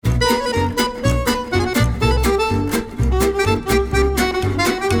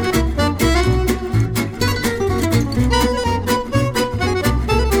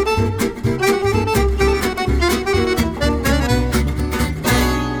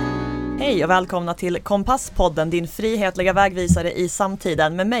Hej och välkomna till Kompasspodden, din frihetliga vägvisare i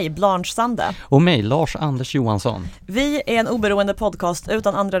samtiden med mig, Blanche Sande. Och mig, Lars Anders Johansson. Vi är en oberoende podcast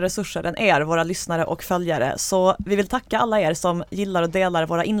utan andra resurser än er, våra lyssnare och följare. Så vi vill tacka alla er som gillar och delar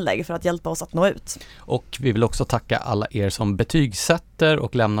våra inlägg för att hjälpa oss att nå ut. Och vi vill också tacka alla er som betygsätter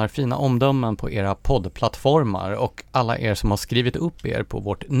och lämnar fina omdömen på era poddplattformar. Och alla er som har skrivit upp er på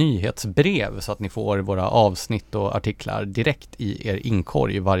vårt nyhetsbrev så att ni får våra avsnitt och artiklar direkt i er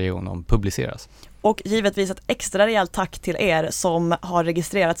inkorg varje gång de publiceras. Och givetvis ett extra rejält tack till er som har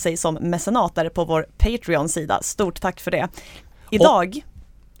registrerat sig som mecenater på vår Patreon-sida. Stort tack för det. Idag,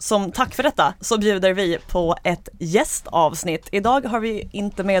 som tack för detta, så bjuder vi på ett gästavsnitt. Idag har vi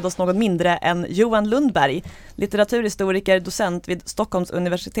inte med oss någon mindre än Johan Lundberg, litteraturhistoriker, docent vid Stockholms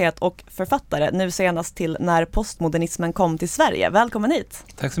universitet och författare, nu senast till När postmodernismen kom till Sverige. Välkommen hit!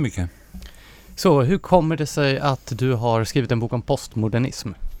 Tack så mycket. Så hur kommer det sig att du har skrivit en bok om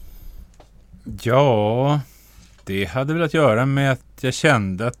postmodernism? Ja, det hade väl att göra med att jag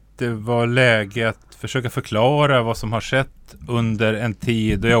kände att det var läge att försöka förklara vad som har skett under en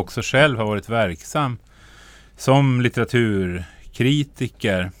tid då jag också själv har varit verksam som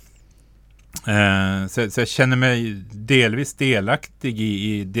litteraturkritiker. Så jag känner mig delvis delaktig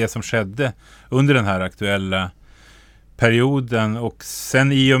i det som skedde under den här aktuella perioden. Och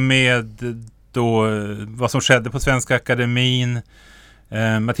sen i och med då vad som skedde på Svenska Akademin,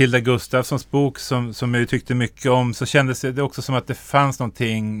 Matilda Gustafssons bok som jag tyckte mycket om, så kändes det också som att det fanns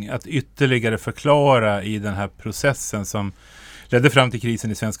någonting att ytterligare förklara i den här processen som ledde fram till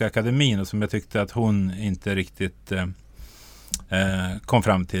krisen i Svenska Akademin och som jag tyckte att hon inte riktigt kom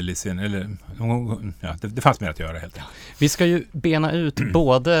fram till i sin, eller ja, det fanns mer att göra helt enkelt. Vi ska ju bena ut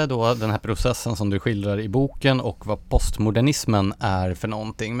både då den här processen som du skildrar i boken och vad postmodernismen är för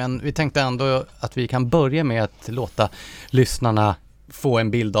någonting, men vi tänkte ändå att vi kan börja med att låta lyssnarna få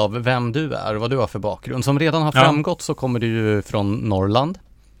en bild av vem du är och vad du har för bakgrund. Som redan har framgått så kommer du ju från Norrland.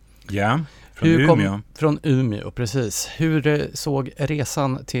 Ja, från Umeå. Från Umeå, precis. Hur såg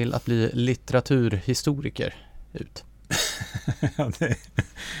resan till att bli litteraturhistoriker ut? Ja,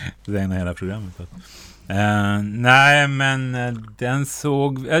 det är hela programmet. Nej, men den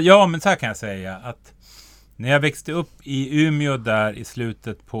såg... Ja, men så här kan jag säga att när jag växte upp i Umeå där i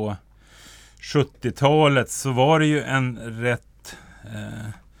slutet på 70-talet så var det ju en rätt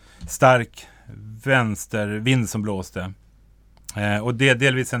stark vänstervind som blåste. Och det är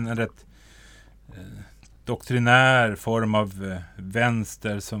delvis en rätt doktrinär form av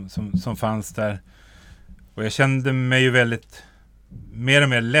vänster som fanns där. Och jag kände mig ju väldigt mer och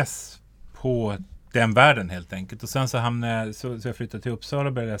mer less på den världen helt enkelt. Och sen så hamnade jag, så jag flyttade till Uppsala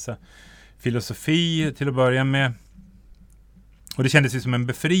och började läsa filosofi till att börja med. Och det kändes ju som en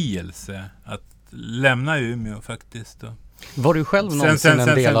befrielse att lämna Umeå faktiskt. Var du själv någonsin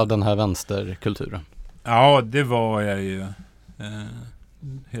en del av den här vänsterkulturen? Ja, det var jag ju.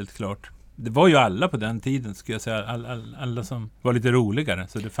 Helt klart. Det var ju alla på den tiden, skulle jag säga. Alla som var lite roligare.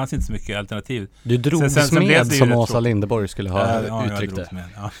 Så det fanns inte så mycket alternativ. Du drogs med som Åsa Linderborg skulle ha uttryckt det.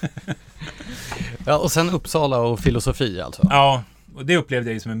 Ja. Ja, och sen Uppsala och filosofi alltså. Ja, och det upplevde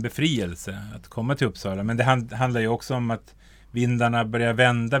jag ju som en befrielse att komma till Uppsala. Men det handlar ju också om att vindarna började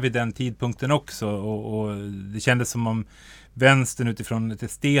vända vid den tidpunkten också. Och det kändes som om vänstern utifrån ett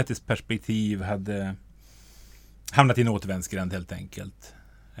estetiskt perspektiv hade hamnat i en återvändsgränd helt enkelt.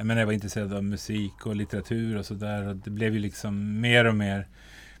 Jag var intresserad av musik och litteratur och sådär. Och det blev ju liksom mer och mer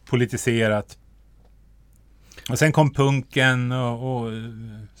politiserat. Och sen kom punken och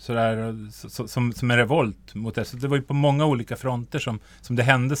sådär som en revolt mot det. Så det var ju på många olika fronter som det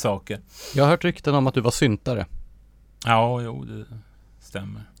hände saker. Jag har hört rykten om att du var syntare. Ja, jo, det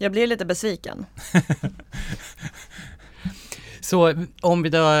stämmer. Jag blir lite besviken. Så om vi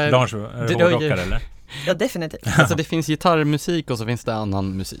då... Lars, är du hårdrockare eller? Ja, definitivt. Alltså det finns gitarrmusik och så finns det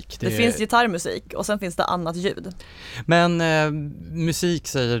annan musik. Det finns gitarrmusik och sen finns det annat ljud. Men musik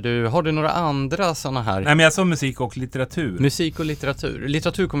säger du, har du några andra sådana här? Nej, men jag sa musik och litteratur. Musik och litteratur.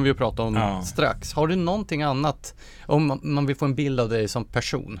 Litteratur kommer vi att prata om strax. Har du någonting annat, om man vill få en bild av dig som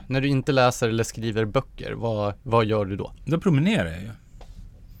person? När du inte läser eller skriver böcker, vad gör du då? Då promenerar jag ju.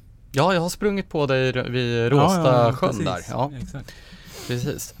 Ja, jag har sprungit på dig vid Råsta sjön precis. Där. Ja, exakt.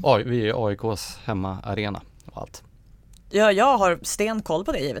 Precis. Vi är AIKs hemmaarena och allt. Ja, jag har stenkoll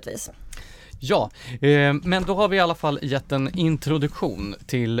på det givetvis. Ja, men då har vi i alla fall gett en introduktion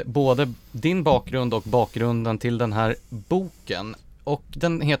till både din bakgrund och bakgrunden till den här boken. Och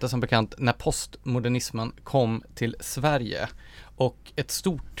den heter som bekant När postmodernismen kom till Sverige. Och ett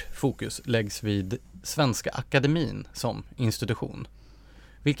stort fokus läggs vid Svenska Akademin som institution.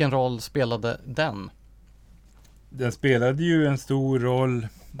 Vilken roll spelade den? Den spelade ju en stor roll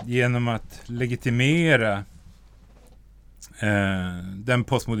genom att legitimera den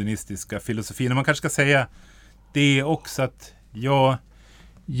postmodernistiska filosofin. Och man kanske ska säga det också, att jag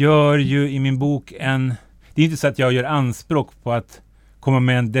gör ju i min bok det är inte så att jag gör anspråk på att komma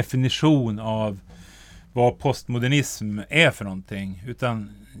med en definition av vad postmodernism är för någonting,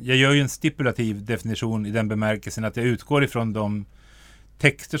 utan jag gör ju en stipulativ definition i den bemärkelsen att jag utgår ifrån de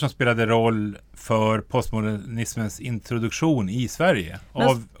texter som spelade roll för postmodernismens introduktion i Sverige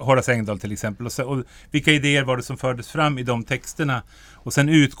av Horace Engdahl till exempel, och vilka idéer var det som fördes fram i de texterna, och sen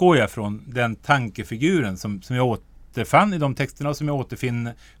utgår jag från den tankefiguren som jag återfann i de texterna och som jag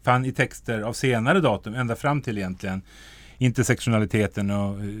återfann i texter av senare datum ända fram till egentligen intersektionaliteten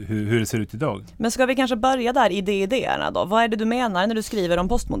och hur det ser ut idag. Men ska vi kanske börja där i de idéerna då? Vad är det du menar när du skriver om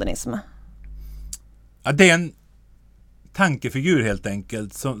postmodernism? Ja, det är en tankefigur helt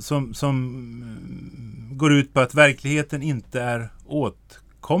enkelt som går ut på att verkligheten inte är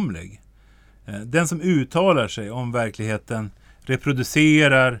åtkomlig. Den som uttalar sig om verkligheten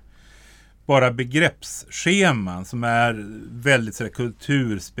reproducerar bara begreppsscheman som är väldigt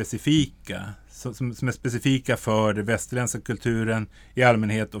kulturspecifika, som är specifika för den västerländska kulturen i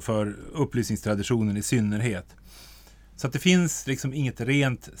allmänhet och för upplysningstraditionen i synnerhet. Så att det finns liksom inget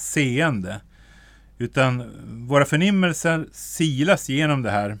rent seende, utan våra förnimmelser silas genom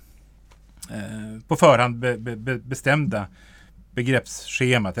det här på förhand bestämda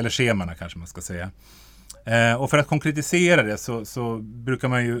begreppsschemat, eller schemana kanske man ska säga. Och för att konkretisera det så brukar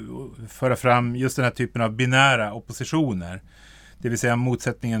man ju föra fram just den här typen av binära oppositioner. Det vill säga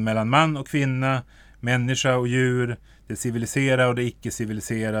motsättningen mellan man och kvinna, människa och djur, det civiliserade och det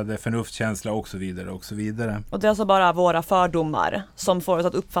icke-civiliserade, förnuftkänsla och så vidare och så vidare. Och det är alltså bara våra fördomar som får oss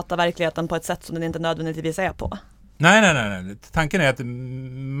att uppfatta verkligheten på ett sätt som den inte nödvändigtvis är på? Nej. Tanken är att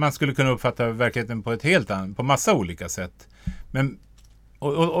man skulle kunna uppfatta verkligheten på ett på massa olika sätt. Men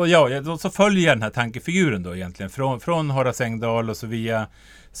och så följer den här tankefiguren då egentligen från Horace Engdahl och så via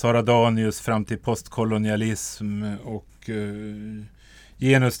Sara Danius fram till postkolonialism och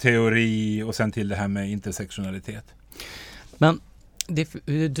genusteori och sen till det här med intersektionalitet. Men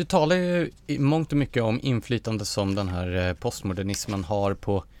du talar ju i mångt och mycket om inflytande som den här postmodernismen har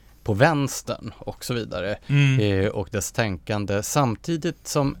på vänstern och så vidare och dess tänkande, samtidigt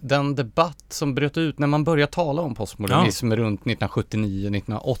som den debatt som bröt ut när man började tala om postmodernism runt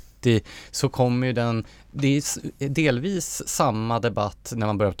 1979-1980, så kommer ju det är delvis samma debatt när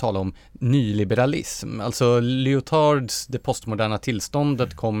man börjar tala om nyliberalism. Alltså Lyotards Det postmoderna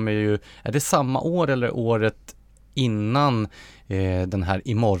tillståndet kommer ju, är det samma år eller året innan den här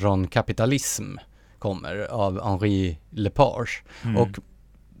Imorgon kapitalism kommer av Henri Lepage. Och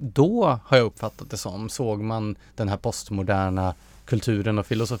då har jag uppfattat det såg man den här postmoderna kulturen och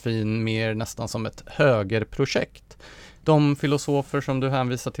filosofin mer nästan som ett högerprojekt. De filosofer som du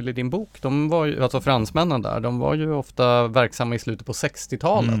hänvisar till i din bok, de var ju, alltså fransmännen där, de var ju ofta verksamma i slutet på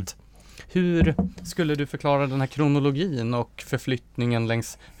 60-talet. Hur skulle du förklara den här kronologin och förflyttningen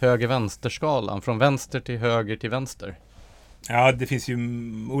längs höger-vänsterskalan, från vänster till höger till vänster? Ja, det finns ju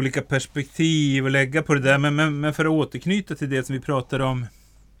olika perspektiv att lägga på det där, men för att återknyta till det som vi pratade om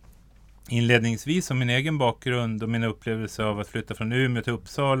inledningsvis om min egen bakgrund och min upplevelse av att flytta från Umeå till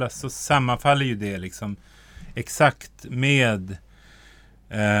Uppsala, så sammanfaller ju det liksom exakt med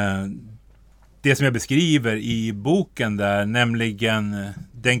det som jag beskriver i boken där, nämligen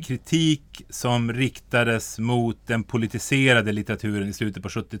den kritik som riktades mot den politiserade litteraturen i slutet på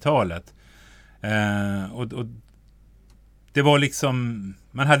 70-talet. Och det var liksom,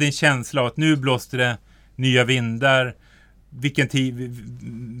 man hade en känsla av att nu blåste det nya vindar. Vilka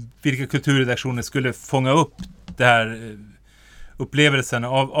kulturredaktioner skulle fånga upp det här upplevelsen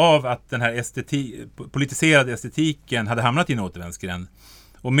av att den här politiserade estetiken hade hamnat i en återvändsgränd.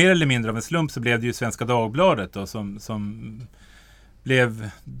 Och mer eller mindre av en slump så blev det ju Svenska Dagbladet då, som blev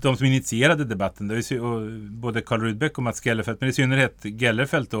de som initierade debatten. Det är ju både Carl Rudbeck och Mats Gellerfeldt, men i synnerhet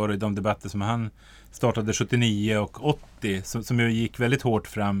Gellerfeldt då, i de debatter som han startade 79 och 80 som ju gick väldigt hårt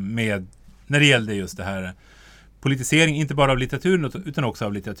fram med när det gällde just det här politisering, inte bara av litteraturen utan också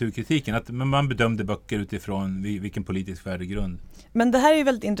av litteraturkritiken, att man bedömde böcker utifrån vilken politisk värdegrund. Men det här är ju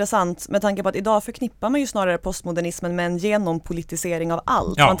väldigt intressant med tanke på att idag förknippar man ju snarare postmodernismen med en genompolitisering av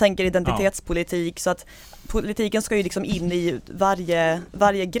allt. Man tänker identitetspolitik, så att politiken ska ju liksom in i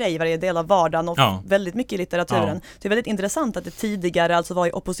varje grej, varje del av vardagen och väldigt mycket i litteraturen. Det är väldigt intressant att det tidigare alltså var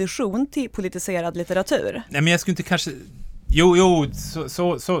i opposition till politiserad litteratur. Nej, men jag skulle inte kanske... Jo,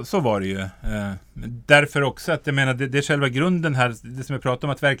 så var det ju. Därför också att jag menar, det är själva grunden här, det som jag pratar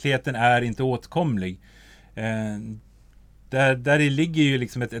om, att verkligheten är inte åtkomlig. Där ligger ju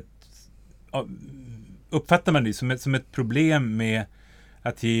liksom uppfattar man det som ett problem med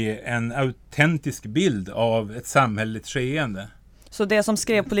att ge en autentisk bild av ett samhälleligt skeende. Så det som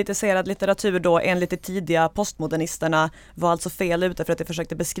skrev politiserad litteratur då enligt de tidiga postmodernisterna var alltså fel ute för att de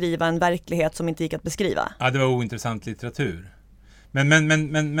försökte beskriva en verklighet som inte gick att beskriva? Ja, det var ointressant litteratur.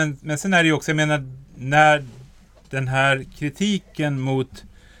 Men sen är det ju också, jag menar, när den här kritiken mot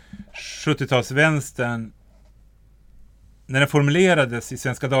 70-talsvänstern, när den formulerades i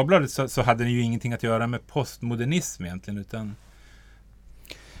Svenska Dagbladet så hade den ju ingenting att göra med postmodernism egentligen, utan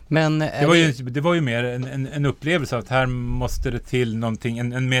Men det var ju mer en upplevelse av att här måste det till någonting,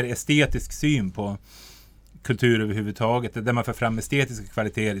 en mer estetisk syn på kultur överhuvudtaget, där man får fram estetiska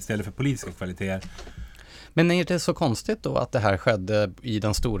kvaliteter istället för politiska kvaliteter. Men är det så konstigt då att det här skedde i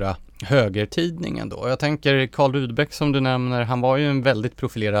den stora högertidningen då? Jag tänker Carl Rudbeck som du nämner, han var ju en väldigt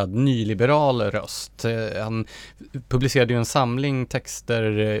profilerad nyliberal röst. Han publicerade ju en samling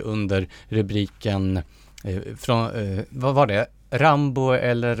texter under rubriken från, vad var det? Rambo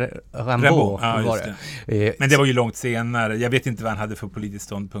eller Rambo ja, var det. Men det var ju långt senare. Jag vet inte vad han hade för politisk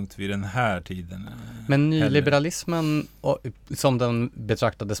ståndpunkt vid den här tiden. Men nyliberalismen som den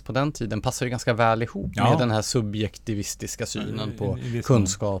betraktades på den tiden passar ju ganska väl ihop med den här subjektivistiska synen på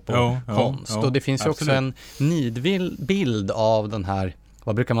kunskap och konst. Och det finns ju också en nidbild av den här,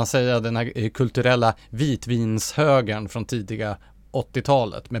 vad brukar man säga, den här kulturella vitvinshögern från tidiga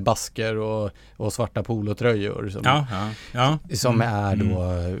 80-talet med basker och svarta polotröjor som är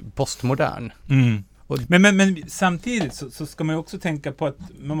då postmodern. Mm. Men samtidigt så ska man ju också tänka på att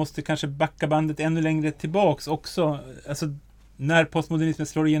man måste kanske backa bandet ännu längre tillbaks också. Alltså, när postmodernismen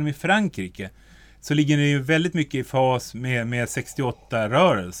slår igenom i Frankrike så ligger det ju väldigt mycket i fas med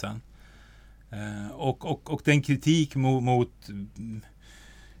 68-rörelsen. Och den kritik mot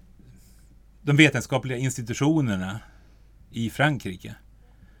de vetenskapliga institutionerna i Frankrike.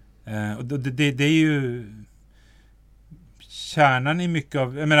 Och det är ju kärnan i mycket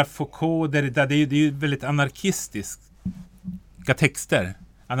av, jag menar Foucault, det är ju väldigt anarkistiska texter,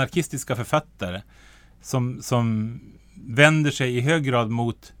 anarkistiska författare som vänder sig i hög grad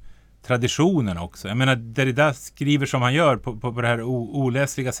mot traditionen också. Jag menar Derrida skriver som han gör på det här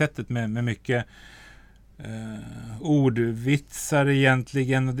oläsliga sättet med mycket ordvitsar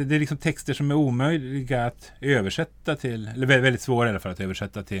egentligen. Det är liksom texter som är omöjliga att översätta till, eller väldigt svåra i alla fall att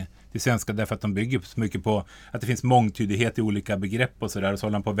översätta till svenska, därför att de bygger så mycket på att det finns mångtydighet i olika begrepp och sådär, och så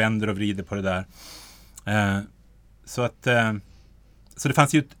håller han på och vänder och vrider på det där. Så det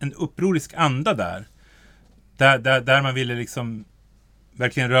fanns ju en upprorisk anda där man ville liksom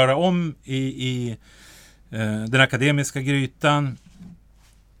verkligen röra om i den akademiska grytan.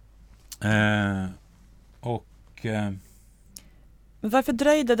 Varför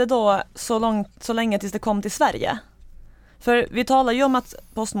dröjde det då så länge tills det kom till Sverige? För vi talar ju om att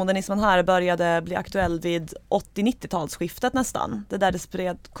postmodernismen här började bli aktuell vid 80-90-talsskiftet nästan. Det där det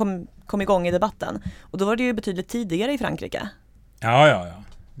kom igång i debatten. Och då var det ju betydligt tidigare i Frankrike. Ja.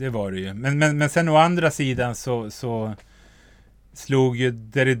 Det var det ju. Men sen å andra sidan så slog ju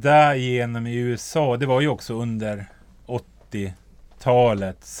Derrida igenom i USA. Det var ju också under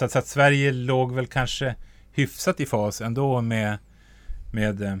 80-talet. Så att Sverige låg väl kanske hyfsat i fas ändå med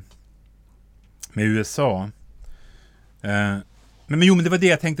USA. Men det var det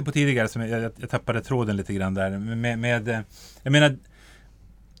jag tänkte på tidigare som jag tappade tråden lite grann där. Jag menar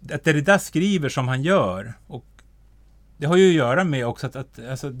att Derrida skriver som han gör, och det har ju att göra med också att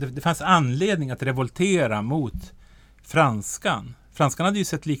alltså, det fanns anledning att revoltera mot franskan. Franskan hade ju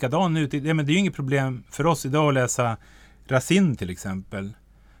sett likadan ut. Men det är ju inget problem för oss idag att läsa Racine till exempel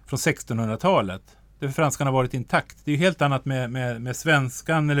från 1600-talet. Därför franskan har varit intakt. Det är ju helt annat med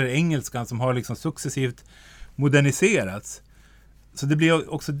svenskan eller engelskan som har liksom successivt moderniserats. Så det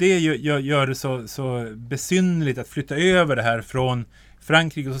blir också det gör det så besynnerligt att flytta över det här från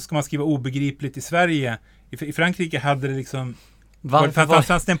Frankrike, och så ska man skriva obegripligt i Sverige. I Frankrike hade det liksom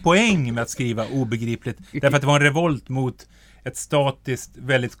fanns det en poäng med att skriva obegripligt, därför att det var en revolt mot ett statiskt,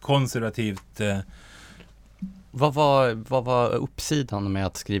 väldigt konservativt. Vad var uppsidan med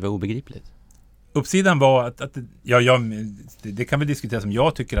att skriva obegripligt? Uppsidan var att det kan väl diskuteras som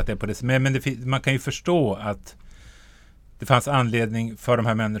jag tycker att det är på det, men man kan ju förstå att det fanns anledning för de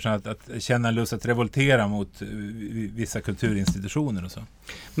här människorna att känna en lust att revoltera mot vissa kulturinstitutioner och så.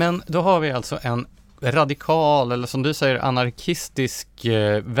 Men då har vi alltså en radikal, eller som du säger anarkistisk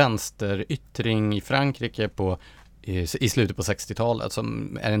vänsteryttring i Frankrike i slutet på 60-talet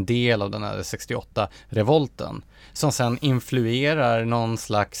som är en del av den här 68-revolten som sen influerar någon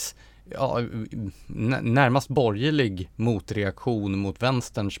slags närmast borgerlig motreaktion mot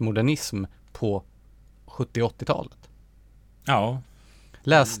vänsterns modernism på 70-80-talet. Ja.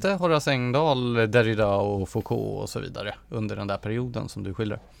 Läste Horace Engdahl, Derrida och Foucault och så vidare under den där perioden som du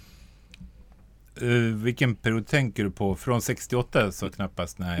skildrar? Vilken period tänker du på? Från 68 så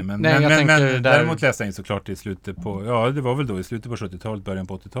knappast, nej. Men däremot läste jag in såklart i slutet på, det var väl då i slutet på 70-talet, början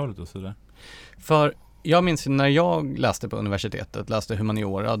på 80-talet och sådär. För jag minns när jag läste på universitetet, läste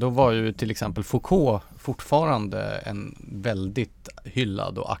humaniora, då var ju till exempel Foucault fortfarande en väldigt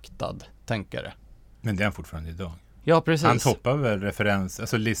hyllad och aktad tänkare. Men det är han fortfarande idag. Ja, precis. Han toppar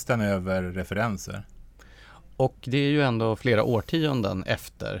väl listan över referenser. Och det är ju ändå flera årtionden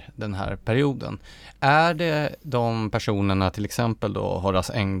efter den här perioden. Är det de personerna, till exempel då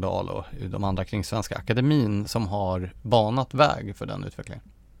Horace Engdahl och de andra kring Svenska Akademin, som har banat väg för den utvecklingen?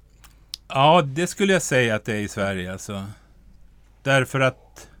 Ja, det skulle jag säga att det är i Sverige alltså. Därför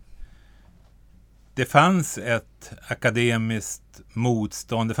att det fanns ett akademiskt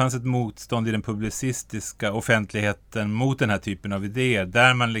motstånd. Det fanns ett motstånd i den publicistiska offentligheten mot den här typen av idéer.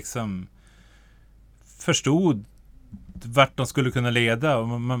 Där man liksom förstod vart de skulle kunna leda. Och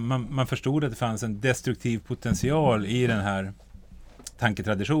man förstod att det fanns en destruktiv potential i den här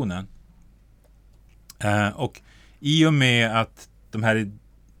tanketraditionen. Och i och med att de här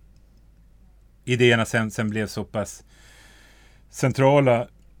idéerna sen blev så pass centrala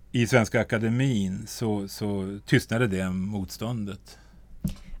i Svenska Akademin så tystnade det motståndet.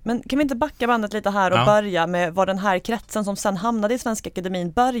 Men kan vi inte backa bandet lite här och börja med vad den här kretsen som sen hamnade i Svenska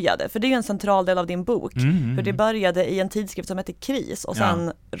Akademin började? För det är ju en central del av din bok. För det började i en tidskrift som heter Kris och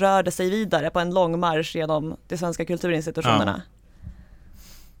sen rörde sig vidare på en lång marsch genom de svenska kulturinstitutionerna.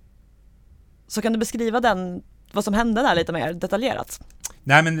 Så kan du beskriva vad som hände där lite mer detaljerat?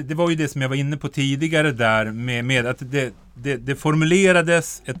 Nej, men det var ju det som jag var inne på tidigare där med att det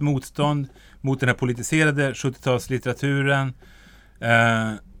formulerades ett motstånd mot den här politiserade 70-talslitteraturen.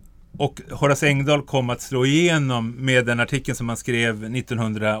 Och Horace Engdahl kom att slå igenom med den artikeln som han skrev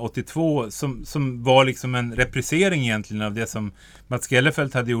 1982 som var liksom en reprisering egentligen av det som Mats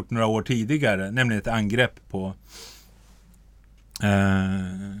Gellerfeldt hade gjort några år tidigare, nämligen ett angrepp på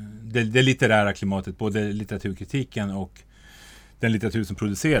det litterära klimatet, både litteraturkritiken och den litteratur som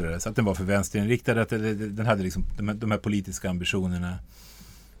producerades, att den var för vänsterinriktad, att den hade liksom de här politiska ambitionerna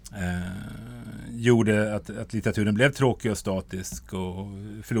gjorde att litteraturen blev tråkig och statisk och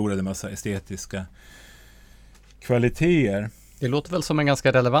förlorade en massa estetiska kvaliteter. Det låter väl som en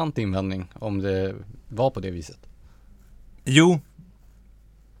ganska relevant invändning om det var på det viset. Jo,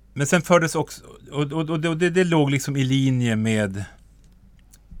 men sen fördes också, och det låg liksom i linje med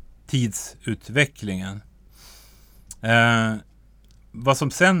tidsutvecklingen. Vad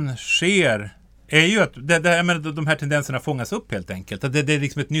som sen sker är ju att de här tendenserna fångas upp helt enkelt. Att det är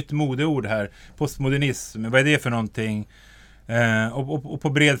liksom ett nytt modeord här. Postmodernism, vad är det för någonting? Och på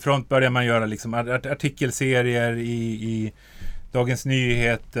bred front börjar man göra liksom artikelserier i Dagens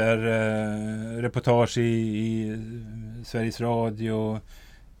Nyheter, reportage i Sveriges Radio.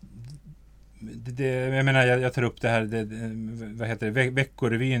 Jag menar, jag tar upp det här, vad heter det?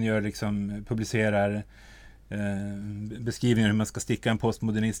 Veckorevyn publicerar beskrivningar hur man ska sticka en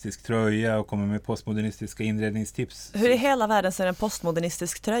postmodernistisk tröja och komma med postmodernistiska inredningstips. Hur i hela världen ser en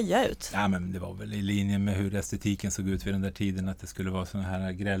postmodernistisk tröja ut? Ja, men det var väl i linje med hur estetiken såg ut vid den där tiden, att det skulle vara såna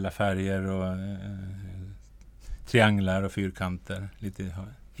här grälla färger och trianglar och fyrkanter, lite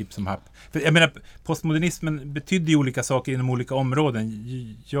hipp som happ. För jag menar, postmodernismen betydde ju olika saker inom olika områden.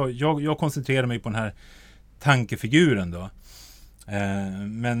 Jag koncentrerar mig på den här tankefiguren då.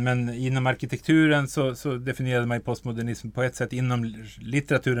 Men inom arkitekturen så definierade man ju postmodernism på ett sätt, inom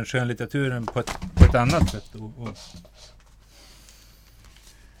litteraturen, skönlitteraturen på ett annat sätt.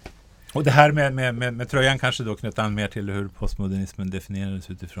 Och det här med tröjan kanske då knöt an mer till hur postmodernismen definierades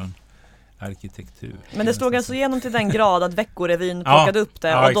utifrån arkitektur. Men det slog alltså igenom till den grad att Veckorevyn plockade upp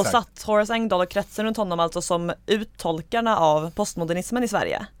det och då satt Horace Engdahl och kretsen runt honom alltså som uttolkarna av postmodernismen i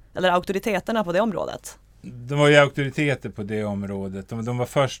Sverige, eller auktoriteterna på det området. De var ju auktoriteter på det området. De var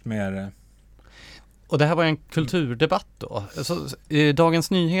först med det. Och det här var en kulturdebatt då. Alltså,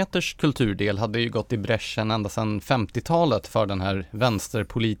 Dagens Nyheters kulturdel hade ju gått i bräschen ända sedan 50-talet för den här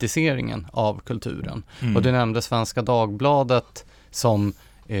vänsterpolitiseringen av kulturen. Och du nämnde Svenska Dagbladet som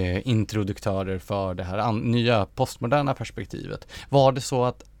introduktörer för det här nya postmoderna perspektivet. Var det så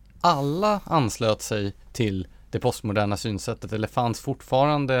att alla anslöt sig till det postmoderna synsättet, eller fanns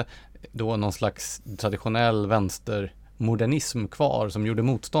fortfarande då någon slags traditionell vänstermodernism kvar som gjorde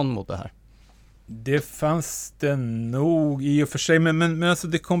motstånd mot det här? Det fanns det nog i och för sig, men alltså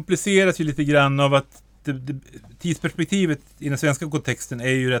det kompliceras ju lite grann av att tidsperspektivet i den svenska kontexten är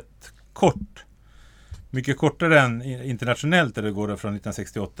ju rätt kort. Mycket kortare än internationellt, där det går från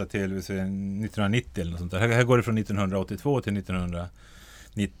 1968 till 1990 eller något sånt där. Här går det från 1982 till 1990.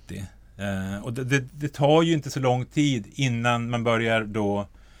 90. Och det tar ju inte så lång tid innan man börjar då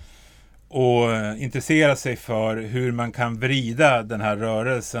och intressera sig för hur man kan vrida den här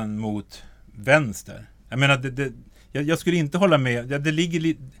rörelsen mot vänster. Jag menar, jag skulle inte hålla med. Det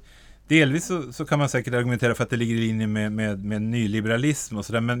ligger delvis så kan man säkert argumentera för att det ligger i linje med nyliberalism och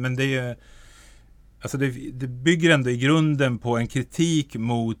sådär, men det är alltså det bygger ändå i grunden på en kritik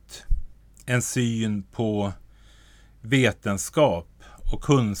mot en syn på vetenskap och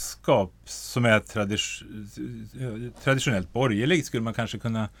kunskap som är traditionellt borgerlig, skulle man kanske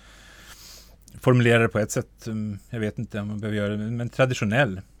kunna formulera det på ett sätt. Jag vet inte om man behöver göra det, men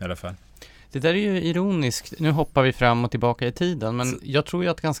traditionell i alla fall. Det där är ju ironiskt. Nu hoppar vi fram och tillbaka i tiden, men jag tror ju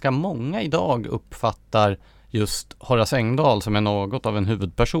att ganska många idag uppfattar just Horace Engdahl, som är något av en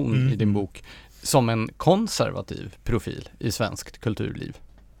huvudperson i din bok, som en konservativ profil i svenskt kulturliv.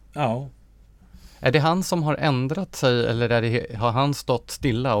 Ja. Är det han som har ändrat sig, eller har han stått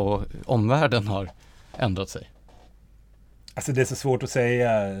stilla och omvärlden har ändrat sig? Alltså det är så svårt att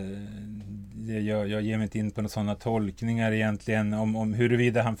säga. Jag ger mig inte in på några sådana tolkningar egentligen om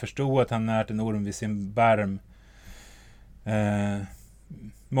huruvida han förstod att han närt en orm vid sin barm.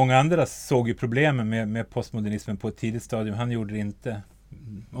 Många andra såg ju problemen med postmodernismen på ett tidigt stadium. Han gjorde det inte.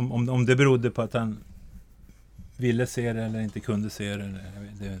 Om det berodde på att han ville se det eller inte kunde se det.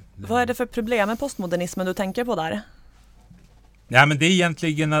 Vad är det för problem med postmodernismen du tänker på där? Ja, men det är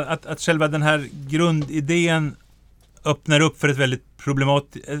egentligen att själva den här grundidén öppnar upp för en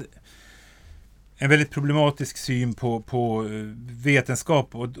väldigt problematisk syn på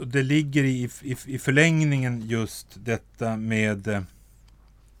vetenskap, och det ligger i förlängningen just detta med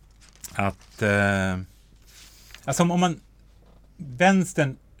att alltså om man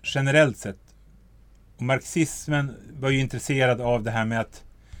vänstern generellt sett och marxismen var ju intresserad av det här med att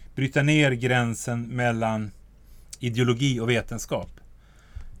bryta ner gränsen mellan ideologi och vetenskap.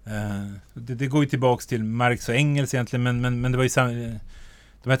 Det går ju tillbaks till Marx och Engels egentligen, men det var ju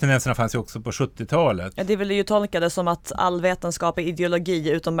de här tendenserna fanns ju också på 70-talet. Ja, det vill ju tolka det som att all vetenskap är ideologi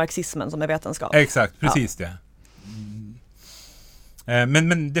utom marxismen som är vetenskap. Exakt, precis det.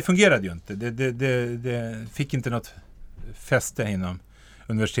 Men det fungerade ju inte. Det fick inte något fäste inom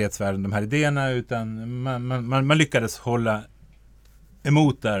universitetsvärlden, de här idéerna, utan man lyckades hålla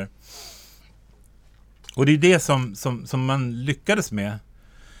emot där. Och det är det som man lyckades med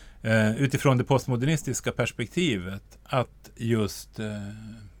utifrån det postmodernistiska perspektivet, att just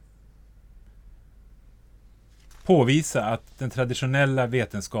påvisa att den traditionella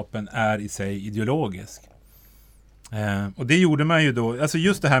vetenskapen är i sig ideologisk. Och det gjorde man ju då, alltså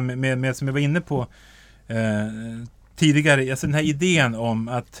just det här med som jag var inne på tidigare, alltså den här idén om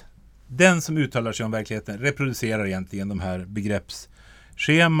att den som uttalar sig om verkligheten reproducerar egentligen de här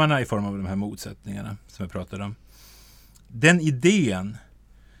begreppsschemana i form av de här motsättningarna som jag pratade om. Den idén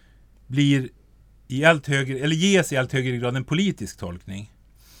blir ges i allt högre grad en politisk tolkning.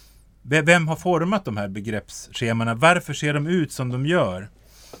 Vem har format de här begreppsschemana? Varför ser de ut som de gör?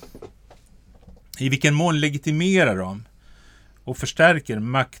 I vilken mån legitimerar de och förstärker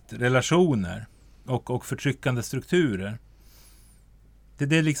maktrelationer och förtryckande strukturer?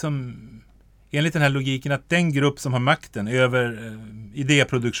 Det är liksom enligt den här logiken att den grupp som har makten över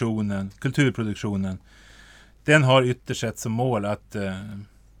idéproduktionen, kulturproduktionen, den har ytterst sett som mål att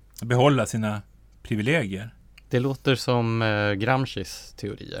behålla sina privilegier. Det låter som Gramscis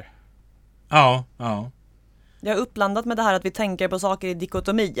teorier. Ja. Jag har uppblandat med det här att vi tänker på saker i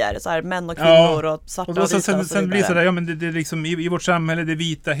dikotomier, så här män och kvinnor och svarta och vita och så vidare. Sen blir det sådär, ja men det är liksom i vårt samhälle, det är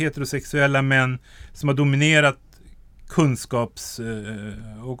vita heterosexuella män som har dominerat kunskaps-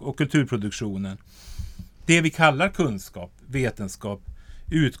 och kulturproduktionen. Det vi kallar kunskap, vetenskap,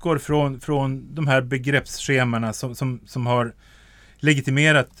 utgår från de här begreppsschemana som har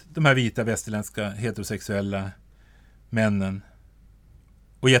legitimerat de här vita västerländska heterosexuella männen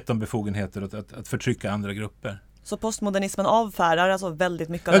och gett dem befogenheter att förtrycka andra grupper. Så postmodernismen avfärdar alltså väldigt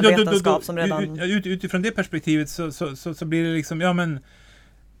mycket av den vetenskap som redan... Utifrån det perspektivet så blir det liksom, ja men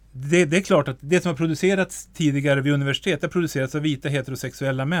det är klart att det som har producerats tidigare vid universitet har producerats av vita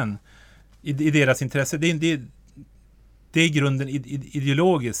heterosexuella män i deras intresse. Det är i grunden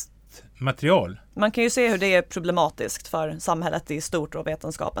ideologiskt material. Man kan ju se hur det är problematiskt för samhället i stort och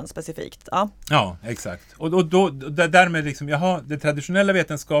vetenskapen specifikt. Ja, exakt. Och då därmed liksom, den traditionella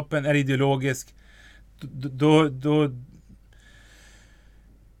vetenskapen är ideologisk. Då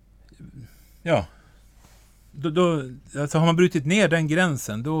alltså har man brutit ner den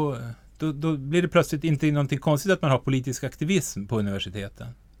gränsen, då blir det plötsligt inte någonting konstigt att man har politisk aktivism på universiteten.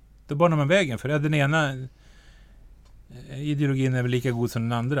 Då banar man vägen för det. Den ena ideologin är väl lika god som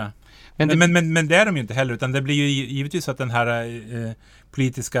den andra. Men det är de ju inte heller, utan det blir ju givetvis så att den här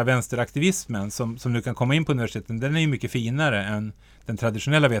politiska vänsteraktivismen som nu kan komma in på universiteten, den är ju mycket finare än den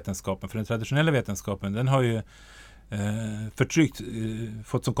traditionella vetenskapen. För den traditionella vetenskapen, den har ju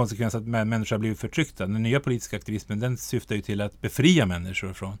fått som konsekvens att människor har blivit förtryckta. Den nya politiska aktivismen, den syftar ju till att befria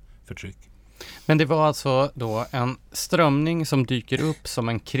människor från förtryck. Men det var alltså då en strömning som dyker upp som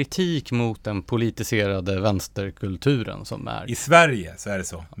en kritik mot den politiserade vänsterkulturen som är. I Sverige så är det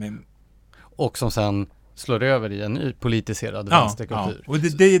så. Och som sen slår över i en ny politiserad vänsterkultur. Ja. Och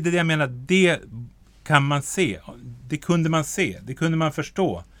det är det jag menar, det kan man se. Det kunde man se. Det kunde man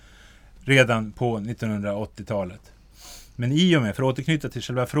förstå redan på 1980-talet. Men i och med, för att återknyta till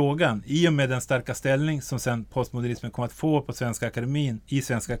själva frågan, i och med den starka ställning som sen postmodernismen kom att få på Svenska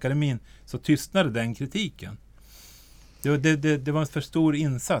Akademin, så tystnade den kritiken. Det var en för stor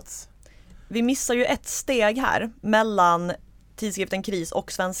insats. Vi missar ju ett steg här mellan tidskriften Kris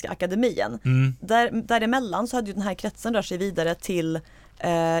och Svenska Akademin. Däremellan så hade ju den här kretsen rört sig vidare till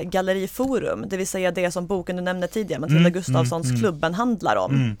Galleri Forum, det vill säga det som boken du nämnde tidigare, Matilda Gustafssons Klubben handlar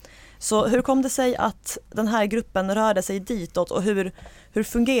om. Så hur kom det sig att den här gruppen rörde sig ditåt och hur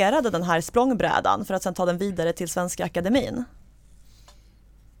fungerade den här språngbrädan för att sen ta den vidare till Svenska Akademin?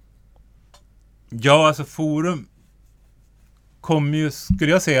 Ja, alltså Forum kommer ju,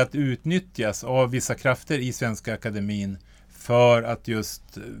 skulle jag säga, att utnyttjas av vissa krafter i Svenska Akademin för att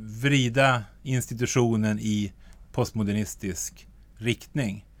just vrida institutionen i postmodernistisk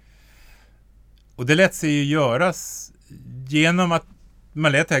riktning. Och det lät sig ju göras genom att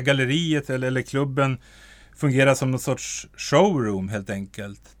man lät det här galleriet eller klubben fungera som någon sorts showroom helt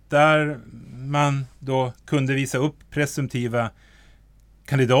enkelt. Där man då kunde visa upp presumtiva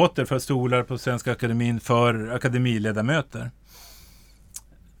kandidater för stolar på Svenska Akademin för akademiledamöter.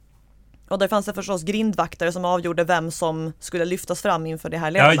 Och där fanns det förstås grindvaktare som avgjorde vem som skulle lyftas fram inför det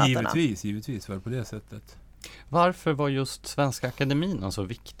här ledamöterna. Ja, givetvis var det på det sättet. Varför var just Svenska Akademin en så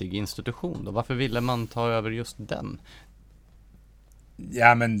viktig institution då? Varför ville man ta över just den?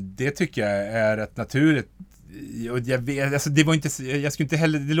 Ja, men det tycker jag är rätt naturligt. Och jag vet, alltså det var inte, jag skulle inte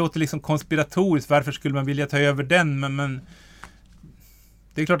heller, det låter liksom konspiratoriskt. Varför skulle man vilja ta över den? Men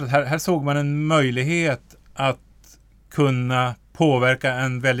det är klart att här såg man en möjlighet att kunna påverka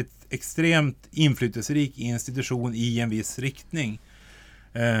en väldigt extremt inflytelserik institution i en viss riktning.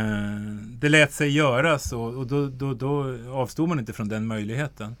 Det lät sig göras och då avstod man inte från den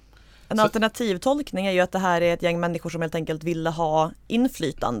möjligheten. En alternativ tolkning är ju att det här är ett gäng människor som helt enkelt ville ha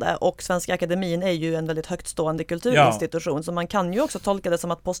inflytande, och Svenska Akademin är ju en väldigt högtstående kulturinstitution, så man kan ju också tolka det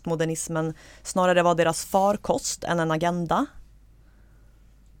som att postmodernismen snarare var deras farkost än en agenda.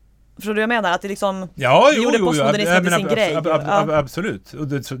 Förstår du vad jag menar? Att det liksom gjorde postmodernismen till sin grej. Absolut. Och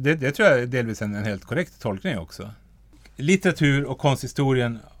det tror jag är delvis en helt korrekt tolkning också. Litteratur- och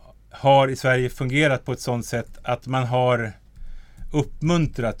konsthistorien har i Sverige fungerat på ett sådant sätt att man har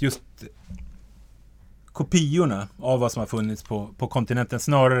uppmuntrat just kopiorna av vad som har funnits på kontinenten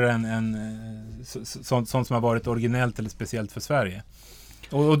snarare än sånt som har varit originellt eller speciellt för Sverige.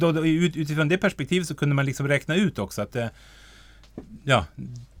 Och då, utifrån det perspektivet så kunde man liksom räkna ut också att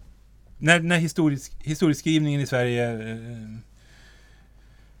när historieskrivningen i Sverige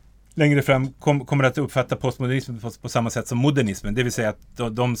längre fram kommer att uppfatta postmodernismen på samma sätt som modernismen, det vill säga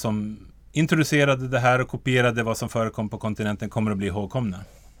att de som introducerade det här och kopierade vad som förekom på kontinenten kommer att bli ihågkomna.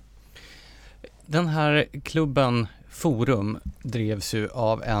 Den här klubben Forum drevs ju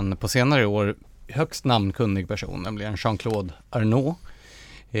av en på senare år högst namnkunnig person, nämligen Jean-Claude Arnault,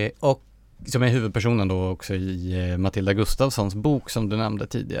 och som är huvudpersonen då också i Matilda Gustafssons bok som du nämnde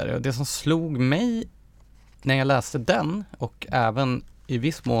tidigare. Och det som slog mig när jag läste den, och även i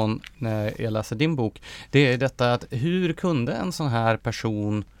viss mån när jag läste din bok, det är detta att hur kunde en sån här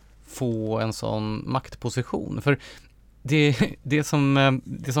person få en sån maktposition? För det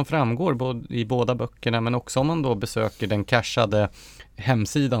som framgår i båda böckerna, men också om man då besöker den cashade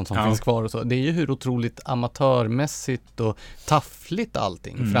hemsidan som finns kvar och så, det är ju hur otroligt amatörmässigt och taffligt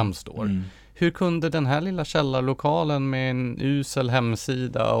allting framstår. Hur kunde den här lilla källarlokalen med en usel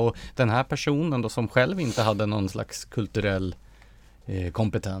hemsida och den här personen då som själv inte hade någon slags kulturell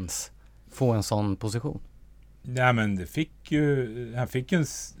kompetens få en sån position? Ja, men han fick ju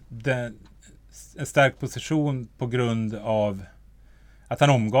en stark position på grund av att han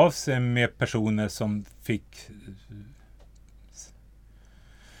omgav sig med personer som fick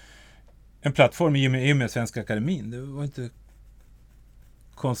en plattform i och med Svenska Akademin. Det var inte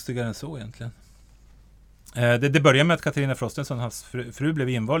konstigare än så egentligen. Det började med att Katarina Frostenson, hans fru, blev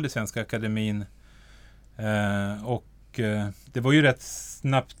invald i Svenska Akademin, och det var ju rätt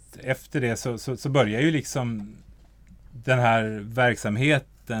snabbt efter det så började ju liksom den här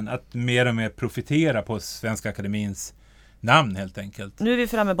verksamheten att mer och mer profitera på Svenska Akademins namn helt enkelt. Nu är vi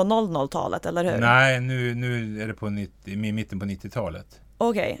framme på 00-talet, eller hur? Nej, nu är det på mitten på 90-talet.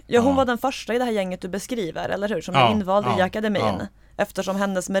 Okej. Ja, hon var den första i det här gänget du beskriver, eller hur? Som är invald i akademin. Ja. Eftersom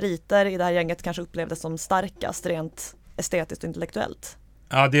hennes meriter i det här gänget kanske upplevdes som starkast rent estetiskt och intellektuellt.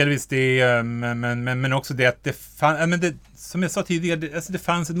 Ja, delvis det, men också det att som jag sa tidigare, det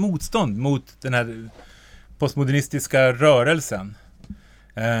fanns ett motstånd mot den här postmodernistiska rörelsen.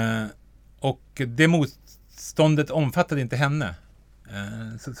 Och det motståndet omfattade inte henne.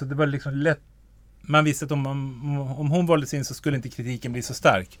 Så det var liksom lätt. Man visste att om hon valdes in så skulle inte kritiken bli så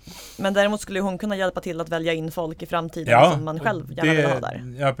stark. Men däremot skulle hon kunna hjälpa till att välja in folk i framtiden som man själv gärna vill ha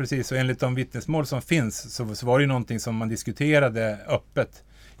där. Ja, precis. Och enligt de vittnesmål som finns så var det ju någonting som man diskuterade öppet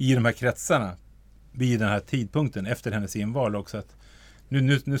i de här kretsarna vid den här tidpunkten efter hennes inval också. Att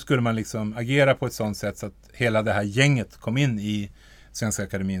nu skulle man liksom agera på ett sådant sätt så att hela det här gänget kom in i Svenska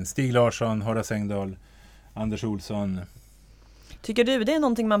Akademin. Stig Larsson, Horace Engdahl, Anders Olsson. Tycker du det är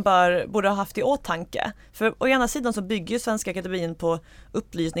någonting man borde ha haft i åtanke? För å ena sidan så bygger ju Svenska Akademin på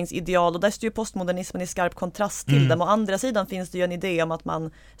upplysningsideal och där står ju postmodernismen i skarp kontrast till dem. Å andra sidan finns det ju en idé om att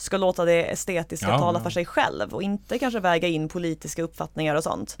man ska låta det estetiska tala för sig själv och inte kanske väga in politiska uppfattningar och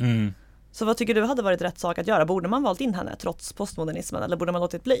sånt. Så vad tycker du hade varit rätt sak att göra? Borde man valt in henne trots postmodernismen eller borde man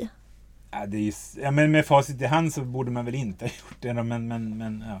låtit bli? Ja, men med facit i hand så borde man väl inte ha gjort det,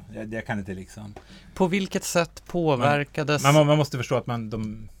 men jag kan inte liksom. På vilket sätt påverkades... Man måste förstå att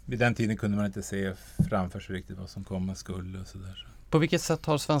vid den tiden kunde man inte se framför sig riktigt vad som komma skulle och sådär. På vilket sätt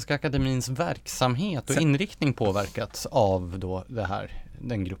har Svenska Akademins verksamhet och inriktning påverkats av då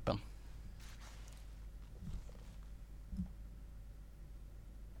den gruppen?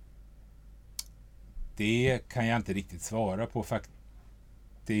 Det kan jag inte riktigt svara på faktiskt.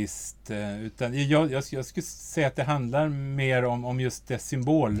 Utan jag skulle säga att det handlar mer om just det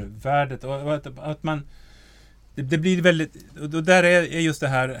symbolvärdet och att man det blir väldigt, och där är just det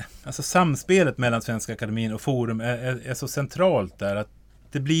här, alltså samspelet mellan Svenska Akademin och Forum är så centralt där, att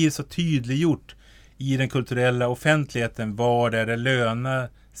det blir så tydliggjort i den kulturella offentligheten vad det lönar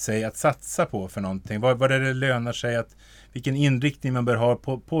sig att satsa på för någonting, vad det lönar sig att vilken inriktning man bör ha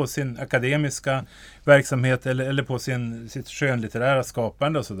på sin akademiska verksamhet eller på sitt skönlitterära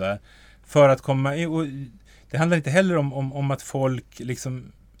skapande och sådär. För att komma in, och det handlar inte heller om att folk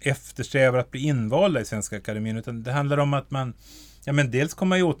liksom eftersträvar att bli invalda i Svenska Akademin, utan det handlar om att man dels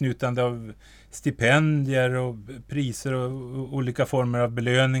komma i åtnjutande av stipendier och priser och olika former av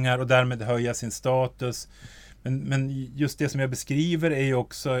belöningar och därmed höja sin status. Men just det som jag beskriver är ju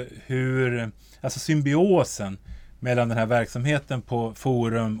också hur, alltså symbiosen mellan den här verksamheten på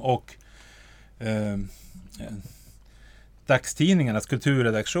Forum och dagstidningarnas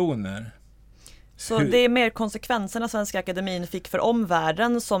kulturredaktioner. Så det är mer konsekvenserna Svenska Akademin fick för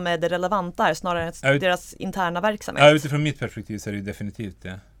omvärlden som är det relevanta här, snarare än deras interna verksamhet? Ja, utifrån mitt perspektiv så är det definitivt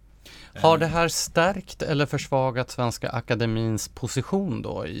det. Har det här stärkt eller försvagat Svenska Akademins position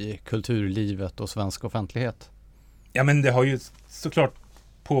då i kulturlivet och svensk offentlighet? Ja, men det har ju såklart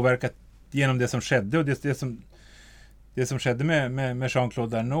påverkat genom det som skedde, och det som skedde med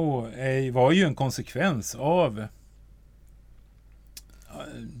Jean-Claude Arnault var ju en konsekvens av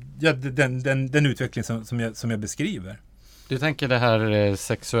den utveckling som jag beskriver. Du tänker det här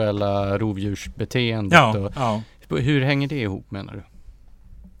sexuella rovdjursbeteendet? Ja. Hur hänger det ihop, menar du?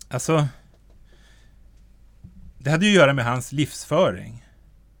 Alltså, det hade ju att göra med hans livsföring.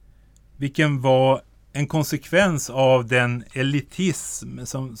 Vilken var en konsekvens av den elitism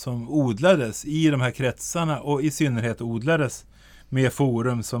som odlades i de här kretsarna, och i synnerhet odlades med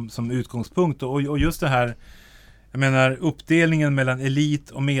Forum som utgångspunkt. Och just det här, jag menar, uppdelningen mellan elit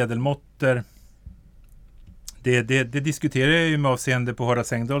och medelmåtter, det diskuterar jag ju med avseende på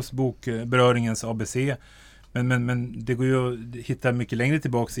Horace Engdahls bok Beröringens ABC. Men det går ju att hitta mycket längre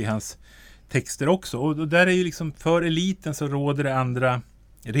tillbaka i hans texter också. Och där är ju liksom, för eliten så råder det andra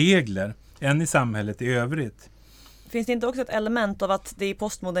regler än i samhället i övrigt. Finns det inte också ett element av att det i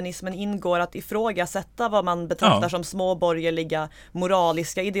postmodernismen ingår att ifrågasätta vad man betraktar som småborgerliga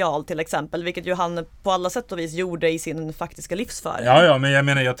moraliska ideal till exempel, vilket ju han på alla sätt och vis gjorde i sin faktiska livsföring? Ja, men jag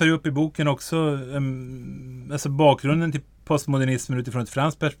menar, jag tar ju upp i boken också alltså bakgrunden till postmodernismen utifrån ett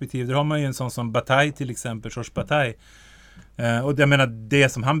franskt perspektiv. Där har man ju en sån som Bataille till exempel, Georges Bataille. Och jag menar, det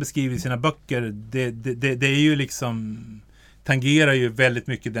som han beskriver i sina böcker, det är ju liksom, tangerar ju väldigt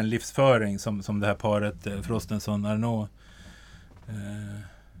mycket den livsföring som det här paret Frostenson-Arnault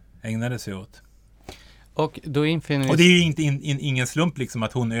ägnade sig åt. Och då infinner... Och det är ju inte ingen slump liksom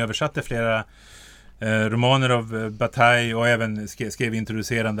att hon översatte flera romaner av Bataille och även skrev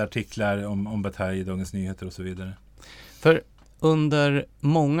introducerande artiklar om Bataille i Dagens Nyheter och så vidare. För under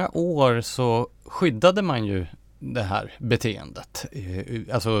många år så skyddade man ju det här beteendet,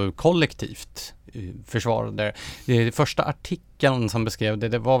 alltså kollektivt försvarade det. Första artikeln som beskrev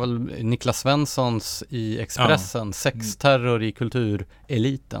det var väl Niklas Svenssons i Expressen, sexterror i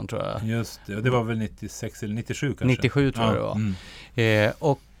kultureliten tror jag. Just det, och det var väl 96 eller 97 kanske? 97 tror jag det var.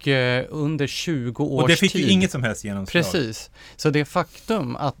 Och under 20 års tid. Och det fick ju inget som helst genomslag. Precis, så det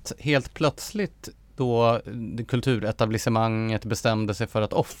faktum att helt plötsligt då kulturetablissemanget bestämde sig för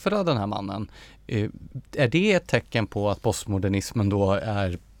att offra den här mannen, är det ett tecken på att postmodernismen då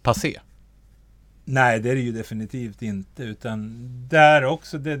är passé? Nej, det är det ju definitivt inte, utan där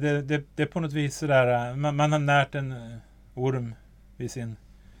också, det är på något vis sådär, man har närt en orm vid sin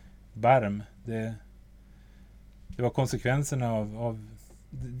barm. Det var konsekvenserna av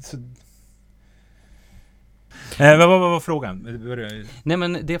så. Vad var frågan? Nej,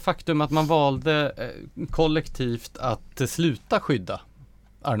 men det faktum att man valde kollektivt att sluta skydda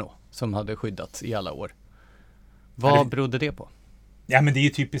Arnault, som hade skyddats i alla år. Vad berodde det på? Ja, men det är ju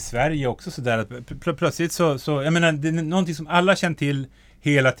typiskt Sverige också sådär att plötsligt så jag menar, det är någonting som alla känt till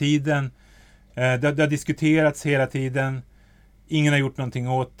hela tiden. Det har diskuterats hela tiden. Ingen har gjort någonting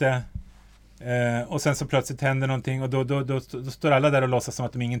åt det. Och sen så plötsligt händer någonting och då står alla där och låtsas som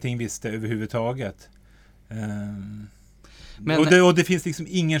att de ingenting visste överhuvudtaget. Och det finns liksom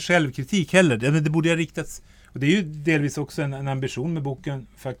ingen självkritik heller. Det borde ha riktats, och det är ju delvis också en ambition med boken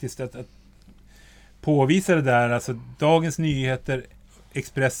faktiskt, att påvisa det där, alltså Dagens Nyheter,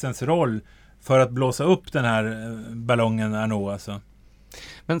 Expressens roll för att blåsa upp den här ballongen Arnault alltså.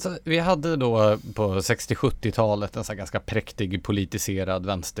 Men så, vi hade då på 60-70-talet en så ganska präktig politiserad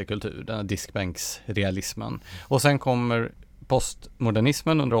vänsterkultur, den här diskbänksrealismen. Och sen kommer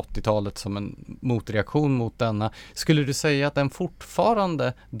postmodernismen under 80-talet som en motreaktion mot denna. Skulle du säga att den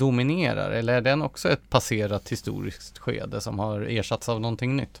fortfarande dominerar, eller är den också ett passerat historiskt skede som har ersatts av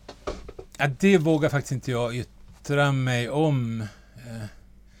någonting nytt? Ja, det vågar faktiskt inte jag yttra mig om.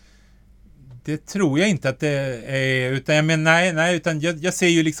 Det tror jag inte att det är, utan jag menar, nej, utan jag ser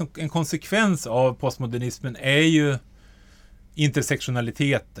ju liksom en konsekvens av postmodernismen är ju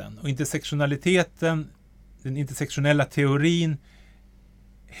intersektionaliteten. Och intersektionaliteten, den intersektionella teorin,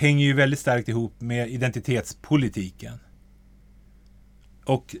 hänger ju väldigt starkt ihop med identitetspolitiken.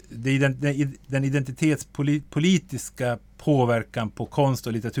 Och den identitetspolitiska påverkan på konst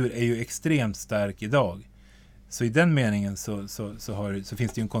och litteratur är ju extremt stark idag. Så i den meningen så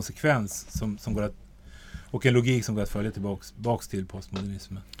finns det ju en konsekvens som går att, och en logik som går att följa tillbaks till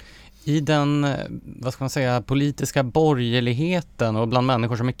postmodernismen. I den, vad ska man säga, politiska borgerligheten och bland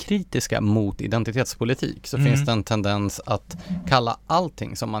människor som är kritiska mot identitetspolitik så finns det en tendens att kalla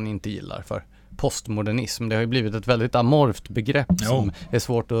allting som man inte gillar för postmodernism. Det har ju blivit ett väldigt amorft begrepp som är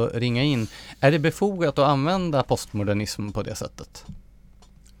svårt att ringa in. Är det befogat att använda postmodernism på det sättet?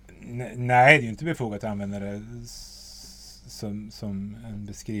 Nej, det är ju inte befogat att använda det som en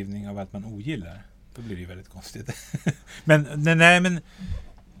beskrivning av allt man ogillar. Då blir det ju väldigt konstigt. men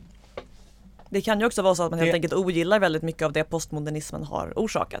det kan ju också vara så att man helt enkelt ogillar väldigt mycket av det postmodernismen har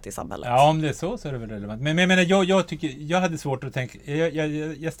orsakat i samhället. Ja, om det är så är det väl relevant. Men jag menar, jag tycker, jag hade svårt att tänka,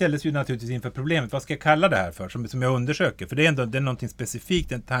 jag ställdes ju naturligtvis inför problemet. Vad ska jag kalla det här för, som jag undersöker? För det är någonting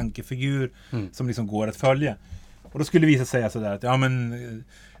specifikt, en tankefigur som liksom går att följa. Och då skulle visa säga sådär att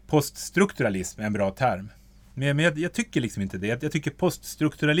poststrukturalism är en bra term. Men jag tycker liksom inte det. Jag tycker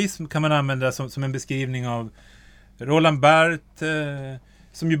poststrukturalism kan man använda som en beskrivning av Roland Barthes,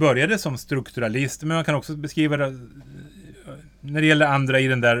 som ju började som strukturalist, men man kan också beskriva det när det gäller andra i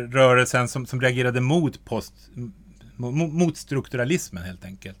den där rörelsen som reagerade mot strukturalismen helt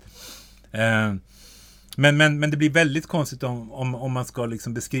enkelt. Men det blir väldigt konstigt om man ska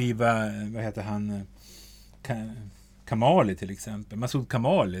liksom beskriva, vad heter han, Kamali till exempel, Masoud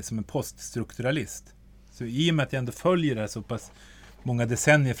Kamali som en poststrukturalist. Så i och med att jag ändå följer det här så pass många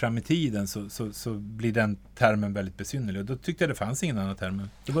decennier fram i tiden så blir den termen väldigt besynnerlig. Och då tyckte jag det fanns ingen annan term.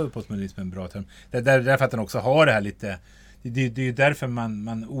 Det var postmodernism en bra term. Det är därför att den också har det här lite. Det är ju därför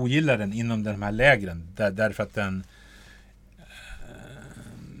man ogillar den inom de här lägren. Därför att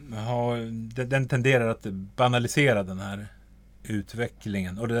den tenderar att banalisera den här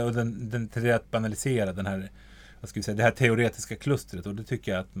utvecklingen. Och den tenderar att banalisera den här, vad ska vi säga, det här teoretiska klustret. Och det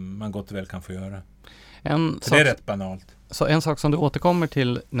tycker jag att man gott och väl kan få göra. Det är rätt banalt. Så en sak som du återkommer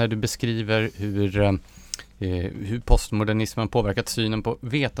till när du beskriver hur postmodernismen påverkat synen på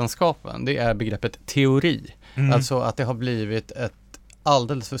vetenskapen, det är begreppet teori. Alltså att det har blivit ett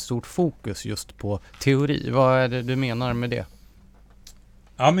alldeles för stort fokus just på teori. Vad är det du menar med det?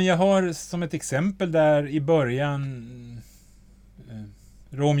 Ja, men jag har som ett exempel där i början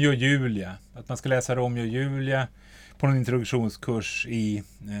Romeo och Julia. Att man ska läsa Romeo och Julia på någon introduktionskurs i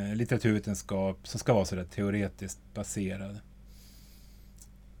litteraturvetenskap som ska vara sådär teoretiskt baserad.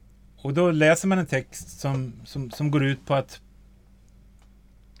 Och då läser man en text som går ut på att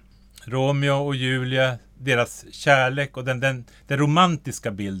Romeo och Julia, deras kärlek och den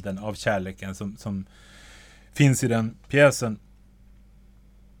romantiska bilden av kärleken som finns i den pjäsen,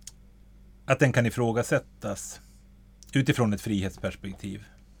 att den kan ifrågasättas utifrån ett frihetsperspektiv.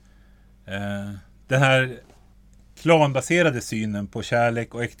 Den här klanbaserade synen på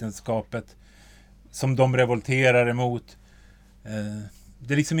kärlek och äktenskapet som de revolterar emot,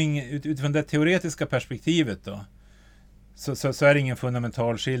 det är liksom utifrån det teoretiska perspektivet då, så är det ingen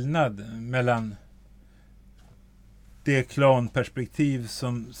fundamental skillnad mellan det klanperspektiv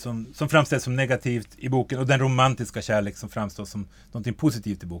som framställs som negativt i boken och den romantiska kärlek som framstår som någonting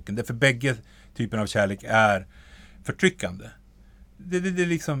positivt i boken. Därför bägge typer av kärlek är förtryckande. Det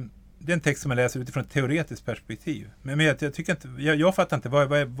är en text som jag läser utifrån ett teoretiskt perspektiv. Men jag tycker inte, jag fattar inte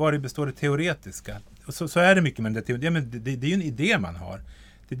vad det består det teoretiska. Och så är det mycket med det teoretiska. Men det är ju en idé man har.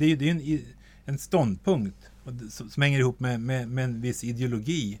 Det är ju en ståndpunkt som hänger ihop med en viss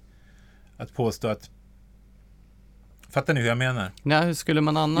ideologi. Att påstå att... Fattar ni hur jag menar? Nej, hur skulle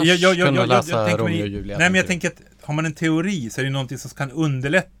man annars kunna läsa Romeo och Julia? Nej, men jag tänker att har man en teori så är det någonting som kan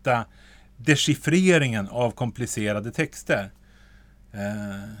underlätta dechiffreringen av komplicerade texter.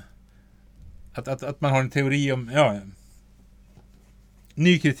 Att man har en teori om...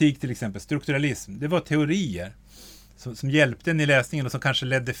 ny kritik till exempel, strukturalism. Det var teorier som hjälpte en i läsningen och som kanske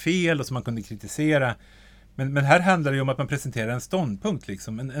ledde fel och som man kunde kritisera. Men här handlar det ju om att man presenterar en ståndpunkt,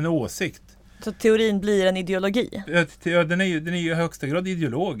 liksom, en åsikt. Så teorin blir en ideologi? Ja, den är ju i högsta grad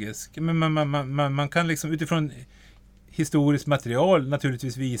ideologisk. Men man kan liksom utifrån historiskt material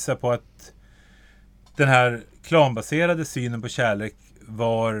naturligtvis visa på att den här klanbaserade synen på kärlek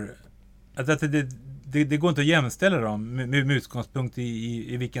var... Att det går inte att jämställa dem med utgångspunkt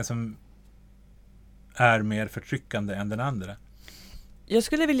i vilken som är mer förtryckande än den andra. Jag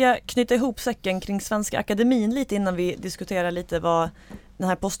skulle vilja knyta ihop säcken kring Svenska Akademin lite innan vi diskuterar lite vad den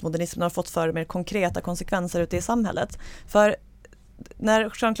här postmodernismen har fått för mer konkreta konsekvenser ute i samhället. För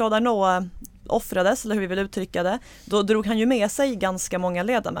när Jean-Claude Arnault offrades, eller hur vi vill uttrycka det, då drog han ju med sig ganska många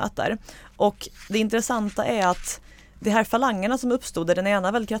ledamöter. Och det intressanta är att de här falangerna som uppstod, den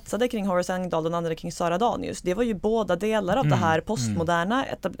ena väl kretsade kring Horace Engdahl och den andra kring Sara Danius, det var ju båda delar av det här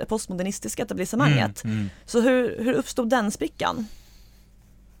postmodernistiska etablissemanget. Så hur uppstod den sprickan?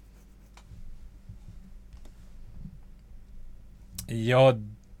 Ja,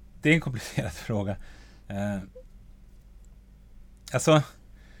 det är en komplicerad fråga. Alltså,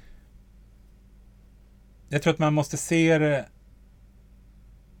 jag tror att man måste se det...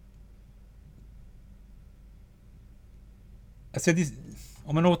 Alltså,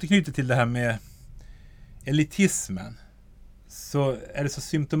 om man återknyter till det här med elitismen, så är det så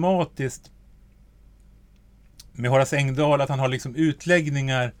symptomatiskt med Horace Engdahl att han har liksom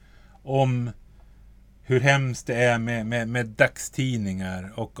utläggningar om hur hemskt det är med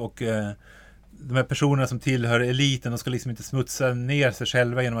dagstidningar och de här personerna som tillhör eliten, de ska liksom inte smutsa ner sig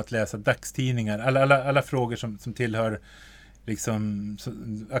själva genom att läsa dagstidningar. Alla frågor som tillhör liksom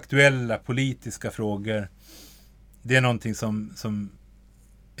aktuella politiska frågor, det är någonting som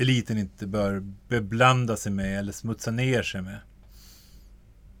eliten inte bör beblanda sig med eller smutsa ner sig med.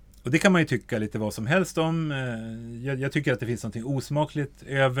 Och det kan man ju tycka lite vad som helst om. Jag tycker att det finns något osmakligt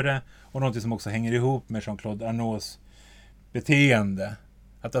över det och något som också hänger ihop med Jean-Claude Arnauds beteende.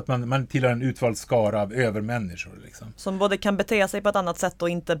 Att man tillhör en utvald skara av övermänniskor. Liksom. Som både kan bete sig på ett annat sätt och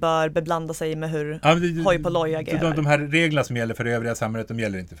inte bör beblanda sig med hur hoj på loj agerar. De här reglerna som gäller för det övriga samhället, de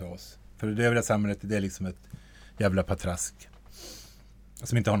gäller inte för oss. För det övriga samhället, det är liksom ett jävla patrask.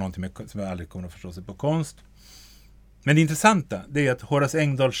 Som inte har någonting med, som aldrig kommer att förstå sig på konst. Men det intressanta, det är att Horace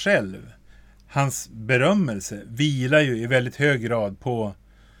Engdahl själv, hans berömmelse vilar ju i väldigt hög grad på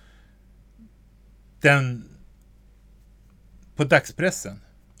dagspressen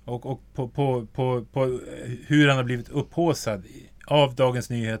och på hur han har blivit upphaussad av Dagens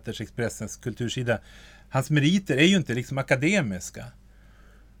Nyheters, Expressens kultursida. Hans meriter är ju inte liksom akademiska,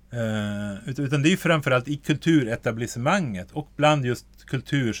 utan det är ju framförallt i kulturetablissemanget och bland just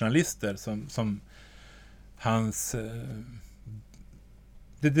kulturjournalister som hans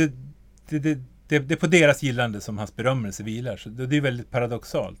det är på deras gillande som hans berömmelse vilar, så det är väldigt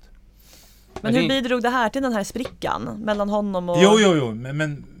paradoxalt. Men hur bidrog det här till den här sprickan mellan honom och... Jo,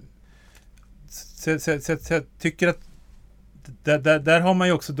 men så jag tycker att där har man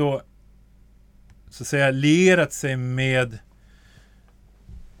ju också då så att säga lierat sig med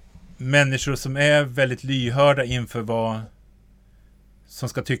människor som är väldigt lyhörda inför vad som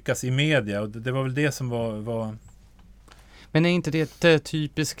ska tyckas i media, och det var väl det som var... Men är inte det ett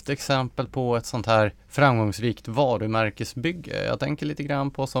typiskt exempel på ett sånt här framgångsrikt varumärkesbygge? Jag tänker lite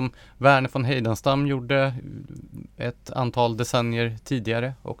grann på som Verner von Heidenstam gjorde ett antal decennier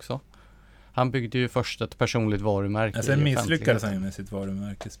tidigare också. Han byggde ju först ett personligt varumärke. Alltså misslyckades han ju med sitt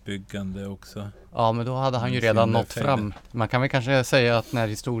varumärkesbyggande också. Ja, men då hade han ju redan nått fram. Man kan väl kanske säga att när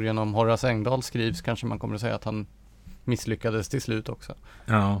historien om Horace Engdahl skrivs kanske man kommer att säga att han misslyckades till slut också.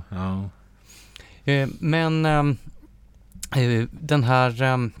 Ja. Men den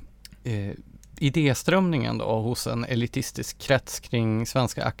här idéströmningen då hos en elitistisk krets kring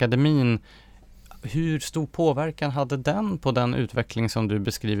Svenska Akademin, hur stor påverkan hade den på den utveckling som du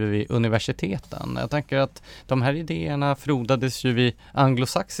beskriver vid universiteten? Jag tänker att de här idéerna frodades ju vid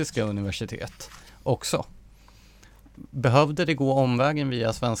anglosaxiska universitet också. Behövde det gå omvägen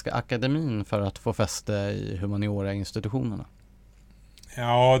via Svenska Akademin för att få fäste i humaniora-institutionerna?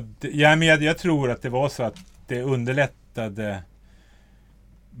 Ja, men jag tror att det var så att det underlättade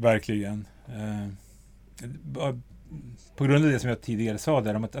verkligen. På grund av det som jag tidigare sa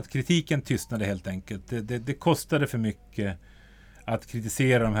där om att kritiken tystnade helt enkelt. Det kostade för mycket att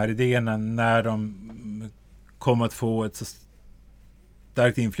kritisera de här idéerna när de kom att få ett så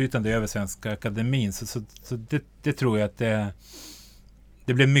starkt inflytande över Svenska Akademin. Så det tror jag att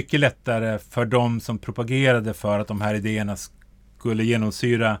det blev mycket lättare för dem som propagerade för att de här idéerna skulle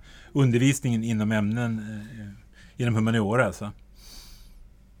genomsyra undervisningen inom ämnen inom humaniora alltså.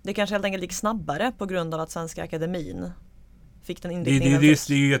 Det kanske helt enkelt gick snabbare på grund av att Svenska Akademin fick den inriktningen. Det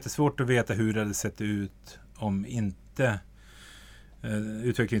är ju jättesvårt att veta hur det hade sett ut om inte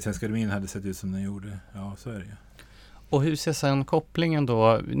utvecklingen i Svenska Akademin hade sett ut som den gjorde. Ja, så är det ju. Och hur ser sen kopplingen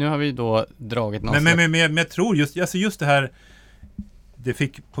då? Nu har vi då dragit någon... Men jag tror just det här, det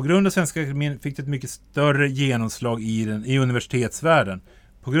fick, på grund av Svenska Akademin fick det ett mycket större genomslag i universitetsvärlden.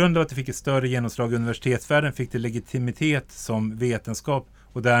 På grund av att det fick ett större genomslag i universitetsvärlden fick det legitimitet som vetenskap,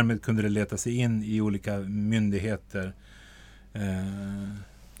 och därmed kunde det leta sig in i olika myndigheter.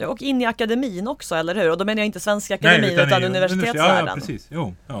 Ja, och in i akademin också, eller hur? Och då menar jag inte Svenska Akademin utan universitetsvärlden. Ja, precis.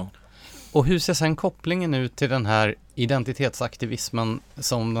 Jo, ja. Och hur ser sen kopplingen ut till den här identitetsaktivismen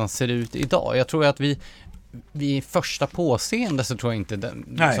som den ser ut idag? Jag tror att vid första påseende så tror jag inte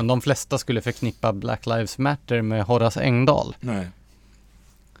som de flesta skulle förknippa Black Lives Matter med Horace Engdahl.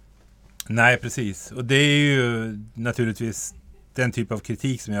 Nej, precis. Och det är ju naturligtvis den typ av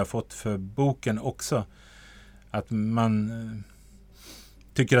kritik som jag har fått för boken också. Att man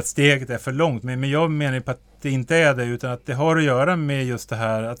tycker att steget är för långt. Men jag menar på att det inte är det, utan att det har att göra med just det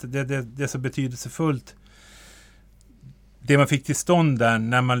här. Att det är så betydelsefullt. Det man fick till stånd där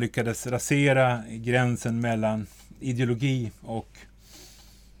när man lyckades rasera gränsen mellan ideologi och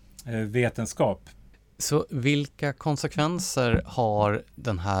vetenskap. Så vilka konsekvenser har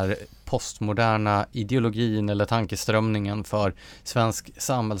den här postmoderna ideologin eller tankeströmningen för svensk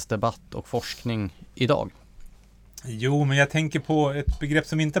samhällsdebatt och forskning idag? Jo, men jag tänker på ett begrepp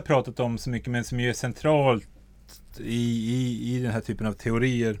som vi inte har pratat om så mycket, men som är centralt i den här typen av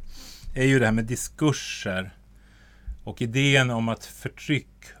teorier, är ju det här med diskurser. Och idén om att förtryck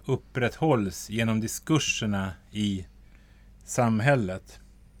upprätthålls genom diskurserna i samhället.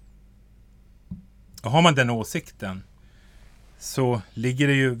 Och har man den åsikten så ligger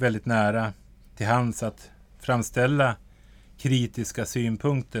det ju väldigt nära till hands att framställa kritiska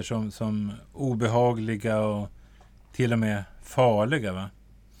synpunkter som obehagliga och till och med farliga. Va?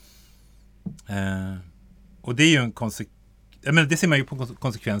 Och det är ju det ser man ju på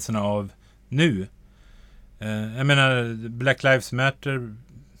konsekvenserna av nu. Jag menar, Black Lives Matter,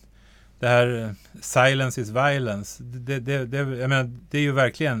 det här silence is violence, jag menar, det är ju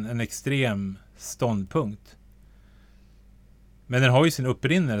verkligen en extrem ståndpunkt. Men den har ju sin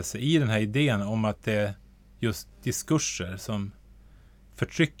upprinnelse i den här idén om att det är just diskurser som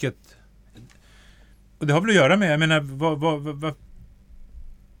förtrycket, och det har väl att göra med, jag menar, vad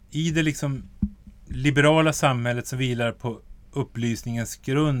i det liksom liberala samhället som vilar på upplysningens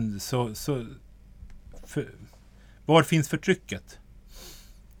grund, var finns förtrycket?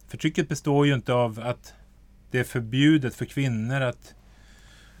 Förtrycket består ju inte av att det är förbjudet för kvinnor att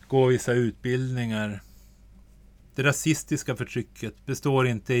gå vissa utbildningar. Det rasistiska förtrycket består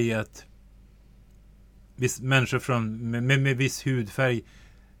inte i att människor med viss hudfärg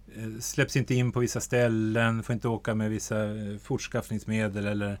släpps inte in på vissa ställen, får inte åka med vissa fortskaffningsmedel.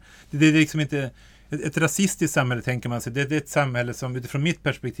 Eller, det är liksom inte ett rasistiskt samhälle, tänker man sig. Det är ett samhälle som utifrån mitt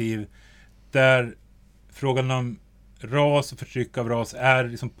perspektiv, där frågan om ras och förtryck av ras är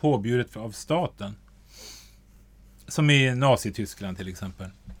liksom påbjudet av staten. Som i Nazityskland till exempel.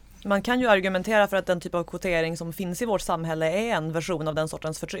 Man kan ju argumentera för att den typ av kvotering som finns i vårt samhälle är en version av den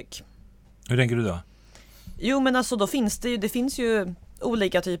sortens förtryck. Hur tänker du då? Jo, men alltså då finns det finns ju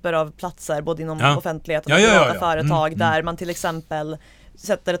olika typer av platser både inom offentligheten och Ja. privata företag där man till exempel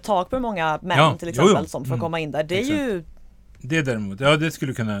sätter ett tak på hur många män till exempel som får komma in där. Det är ju... Det däremot, det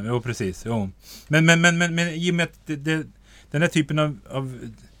skulle kunna, jo precis, jo. Men i och med att den här typen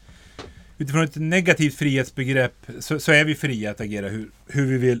av utifrån ett negativt frihetsbegrepp så är vi fria att agera hur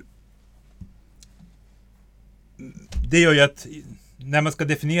vi vill. Det gör ju att när man ska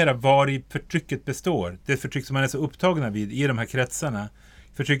definiera var i förtrycket består, det förtryck som man är så upptagna vid i de här kretsarna,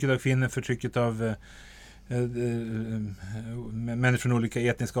 förtrycket av kvinnor, förtrycket av människor från olika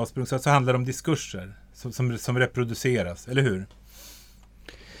etniska avsprång, så handlar det om diskurser som reproduceras, eller hur?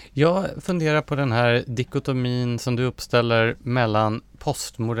 Jag funderar på den här dikotomin som du uppställer mellan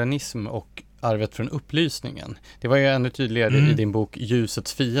postmodernism och arvet från upplysningen. Det var ju ännu tydligare i din bok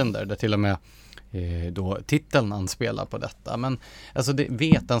Ljusets fiender, där till och med då titeln anspelar på detta. Men alltså det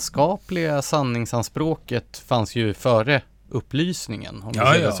vetenskapliga sanningsanspråket fanns ju före upplysningen, om vi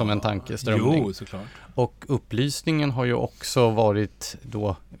ser det som en tankeströmning. Jo, såklart. Och upplysningen har ju också varit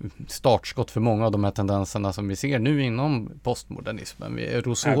då startskott för många av de här tendenserna som vi ser nu inom postmodernismen.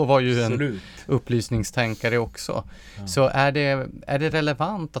 Rousseau var ju en upplysningstänkare också. Ja. Så är det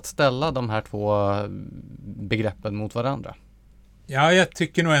relevant att ställa de här två begreppen mot varandra? Ja, jag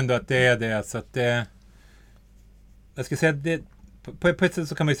tycker nog ändå att det är det. Alltså att jag ska säga att det, på ett sätt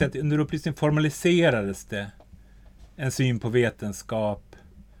så kan man ju säga att under upplysning formaliserades det en syn på vetenskap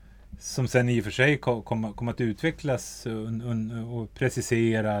som sen i och för sig kom att utvecklas och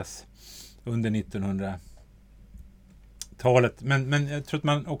preciseras under 1900-talet. Men jag tror att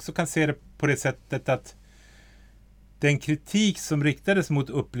man också kan se det på det sättet att den kritik som riktades mot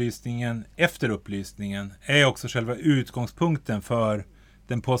upplysningen efter upplysningen är också själva utgångspunkten för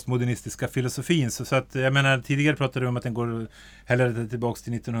den postmodernistiska filosofin. Så att, jag menar, tidigare pratade du om att den går hellre tillbaka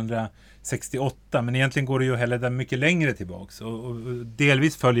till 1968, men egentligen går det ju hellre mycket längre tillbaka. Och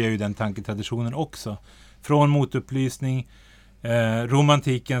delvis följer ju den tanketraditionen också. Från motupplysning,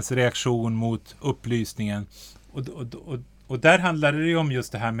 romantikens reaktion mot upplysningen. Och där handlar det ju om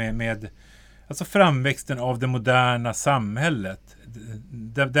just det här med alltså framväxten av det moderna samhället.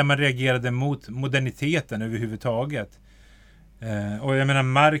 Där man reagerade mot moderniteten överhuvudtaget. Och jag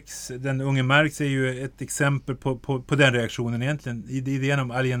menar den unge Marx är ju ett exempel på den reaktionen egentligen. Idén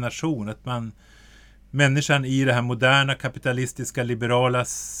om alienation. Att människan i det här moderna kapitalistiska liberala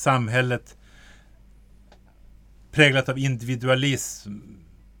samhället präglat av individualism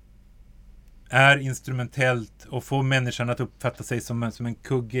är instrumentellt och får människan att uppfatta sig som en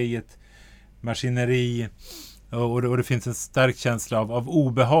kugge i ett maskineri, och det finns en stark känsla av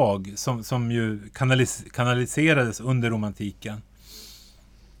obehag som ju kanaliserades under romantiken.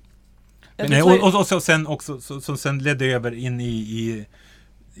 Och sen också som sen ledde över in i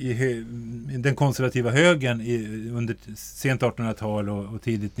den konservativa högern under sent 1800-tal och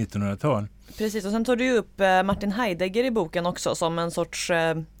tidigt 1900-tal. Precis, och sen tar du upp Martin Heidegger i boken också som en sorts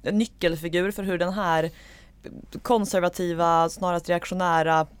nyckelfigur för hur den här konservativa, snarast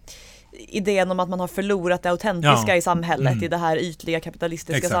reaktionära idén om att man har förlorat det autentiska i samhället, i det här ytliga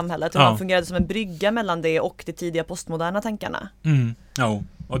kapitalistiska samhället. Och man fungerade som en brygga mellan det och de tidiga postmoderna tankarna. Ja,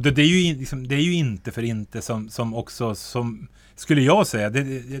 och det är ju inte för inte som också, som skulle jag säga,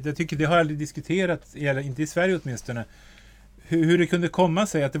 jag tycker det har aldrig diskuterat, inte i Sverige åtminstone, hur det kunde komma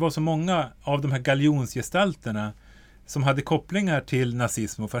sig att det var så många av de här galjonsgestalterna som hade kopplingar till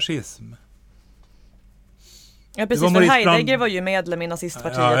nazism och fascism. Ja, precis, för Heidegger var ju medlem i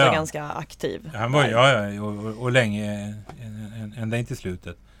nazistpartiet och ganska aktiv. Han var och länge, ända in till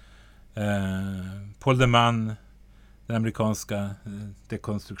slutet. Paul de Man, den amerikanska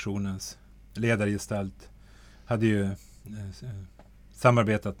dekonstruktionens ledargestalt, hade ju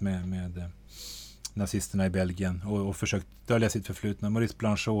samarbetat med nazisterna i Belgien och försökt dölja sitt förflutna. Maurice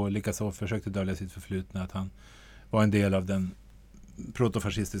Blanchot likaså försökte dölja sitt förflutna, att han var en del av den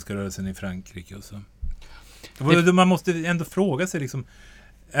protofascistiska rörelsen i Frankrike och så. Man måste ändå fråga sig liksom,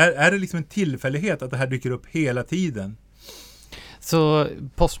 är det liksom en tillfällighet att det här dyker upp hela tiden? Så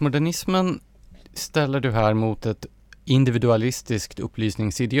postmodernismen ställer du här mot ett individualistiskt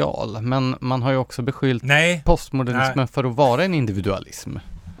upplysningsideal, men man har ju också beskyllt postmodernismen för att vara en individualism.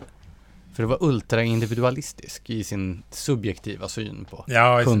 För att vara ultraindividualistisk i sin subjektiva syn på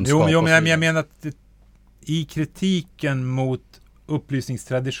kunskap. Men jag menar att i kritiken mot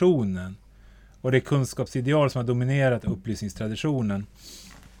upplysningstraditionen och det kunskapsideal som har dominerat upplysningstraditionen,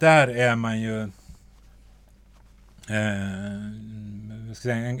 där är man ju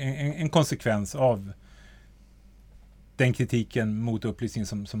en konsekvens av den kritiken mot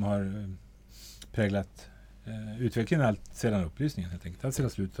upplysningen som har präglat utvecklingen allt sedan upplysningen helt enkelt, allt sedan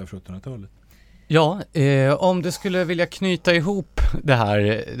slutet av 1700-talet. Ja, om du skulle vilja knyta ihop det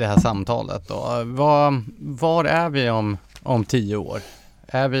här samtalet då, var är vi om 10 år?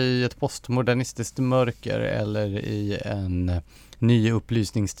 Är vi i ett postmodernistiskt mörker eller i en ny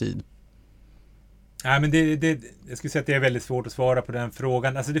upplysningstid? Ja, men jag skulle säga att det är väldigt svårt att svara på den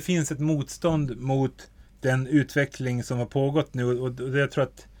frågan. Alltså det finns ett motstånd mot den utveckling som har pågått nu, och jag tror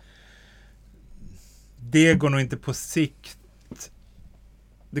att det går nog inte på sikt.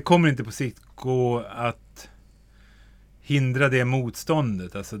 Det kommer inte på sikt gå att hindra det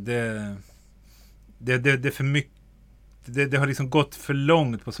motståndet. Alltså det är för mycket. Det har liksom gått för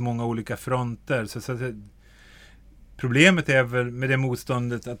långt på så många olika fronter. Så problemet är väl med det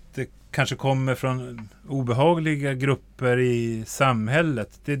motståndet att det kanske kommer från obehagliga grupper i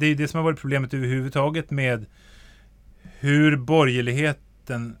samhället. Det är det som har varit problemet överhuvudtaget med hur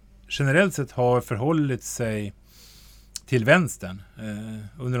borgerligheten generellt sett har förhållit sig till vänstern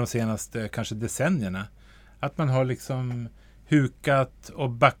under de senaste kanske decennierna. Att man har liksom hukat och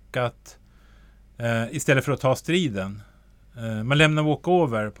backat istället för att ta striden. Man lämnar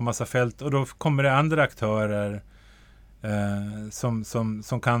walkover på massa fält och då kommer det andra aktörer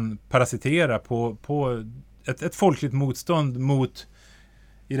som kan parasitera på ett folkligt motstånd mot,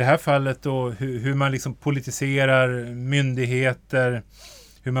 i det här fallet då, hur man liksom politiserar myndigheter,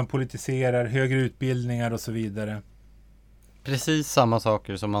 hur man politiserar högre utbildningar och så vidare. Precis samma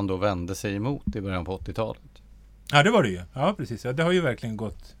saker som man då vände sig emot i början på 80-talet. Ja, det var det ju. Ja, precis. Ja, det har ju verkligen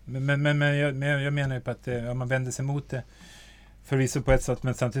gått. Men jag menar ju på att man vände sig emot det förvisso på ett sätt,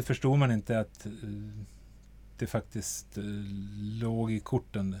 men samtidigt förstår man inte att det faktiskt låg i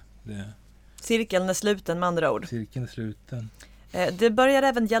korten. Cirkeln är sluten med andra ord. Cirkeln är sluten. Det börjar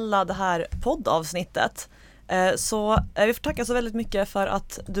även gälla det här poddavsnittet. Så vi får tacka så väldigt mycket för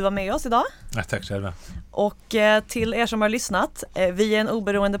att du var med oss idag. Ja, tack själva. Och till er som har lyssnat, vi är en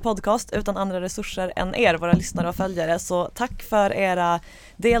oberoende podcast utan andra resurser än er, våra lyssnare och följare. Så tack för era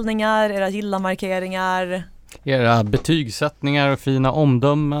delningar, era gilla-markeringar. Era betygsättningar och fina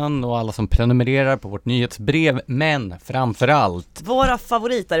omdömen och alla som prenumererar på vårt nyhetsbrev. Men framförallt våra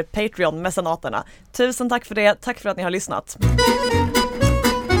favoriter, Patreon-mecenaterna. Tusen tack för det, tack för att ni har lyssnat.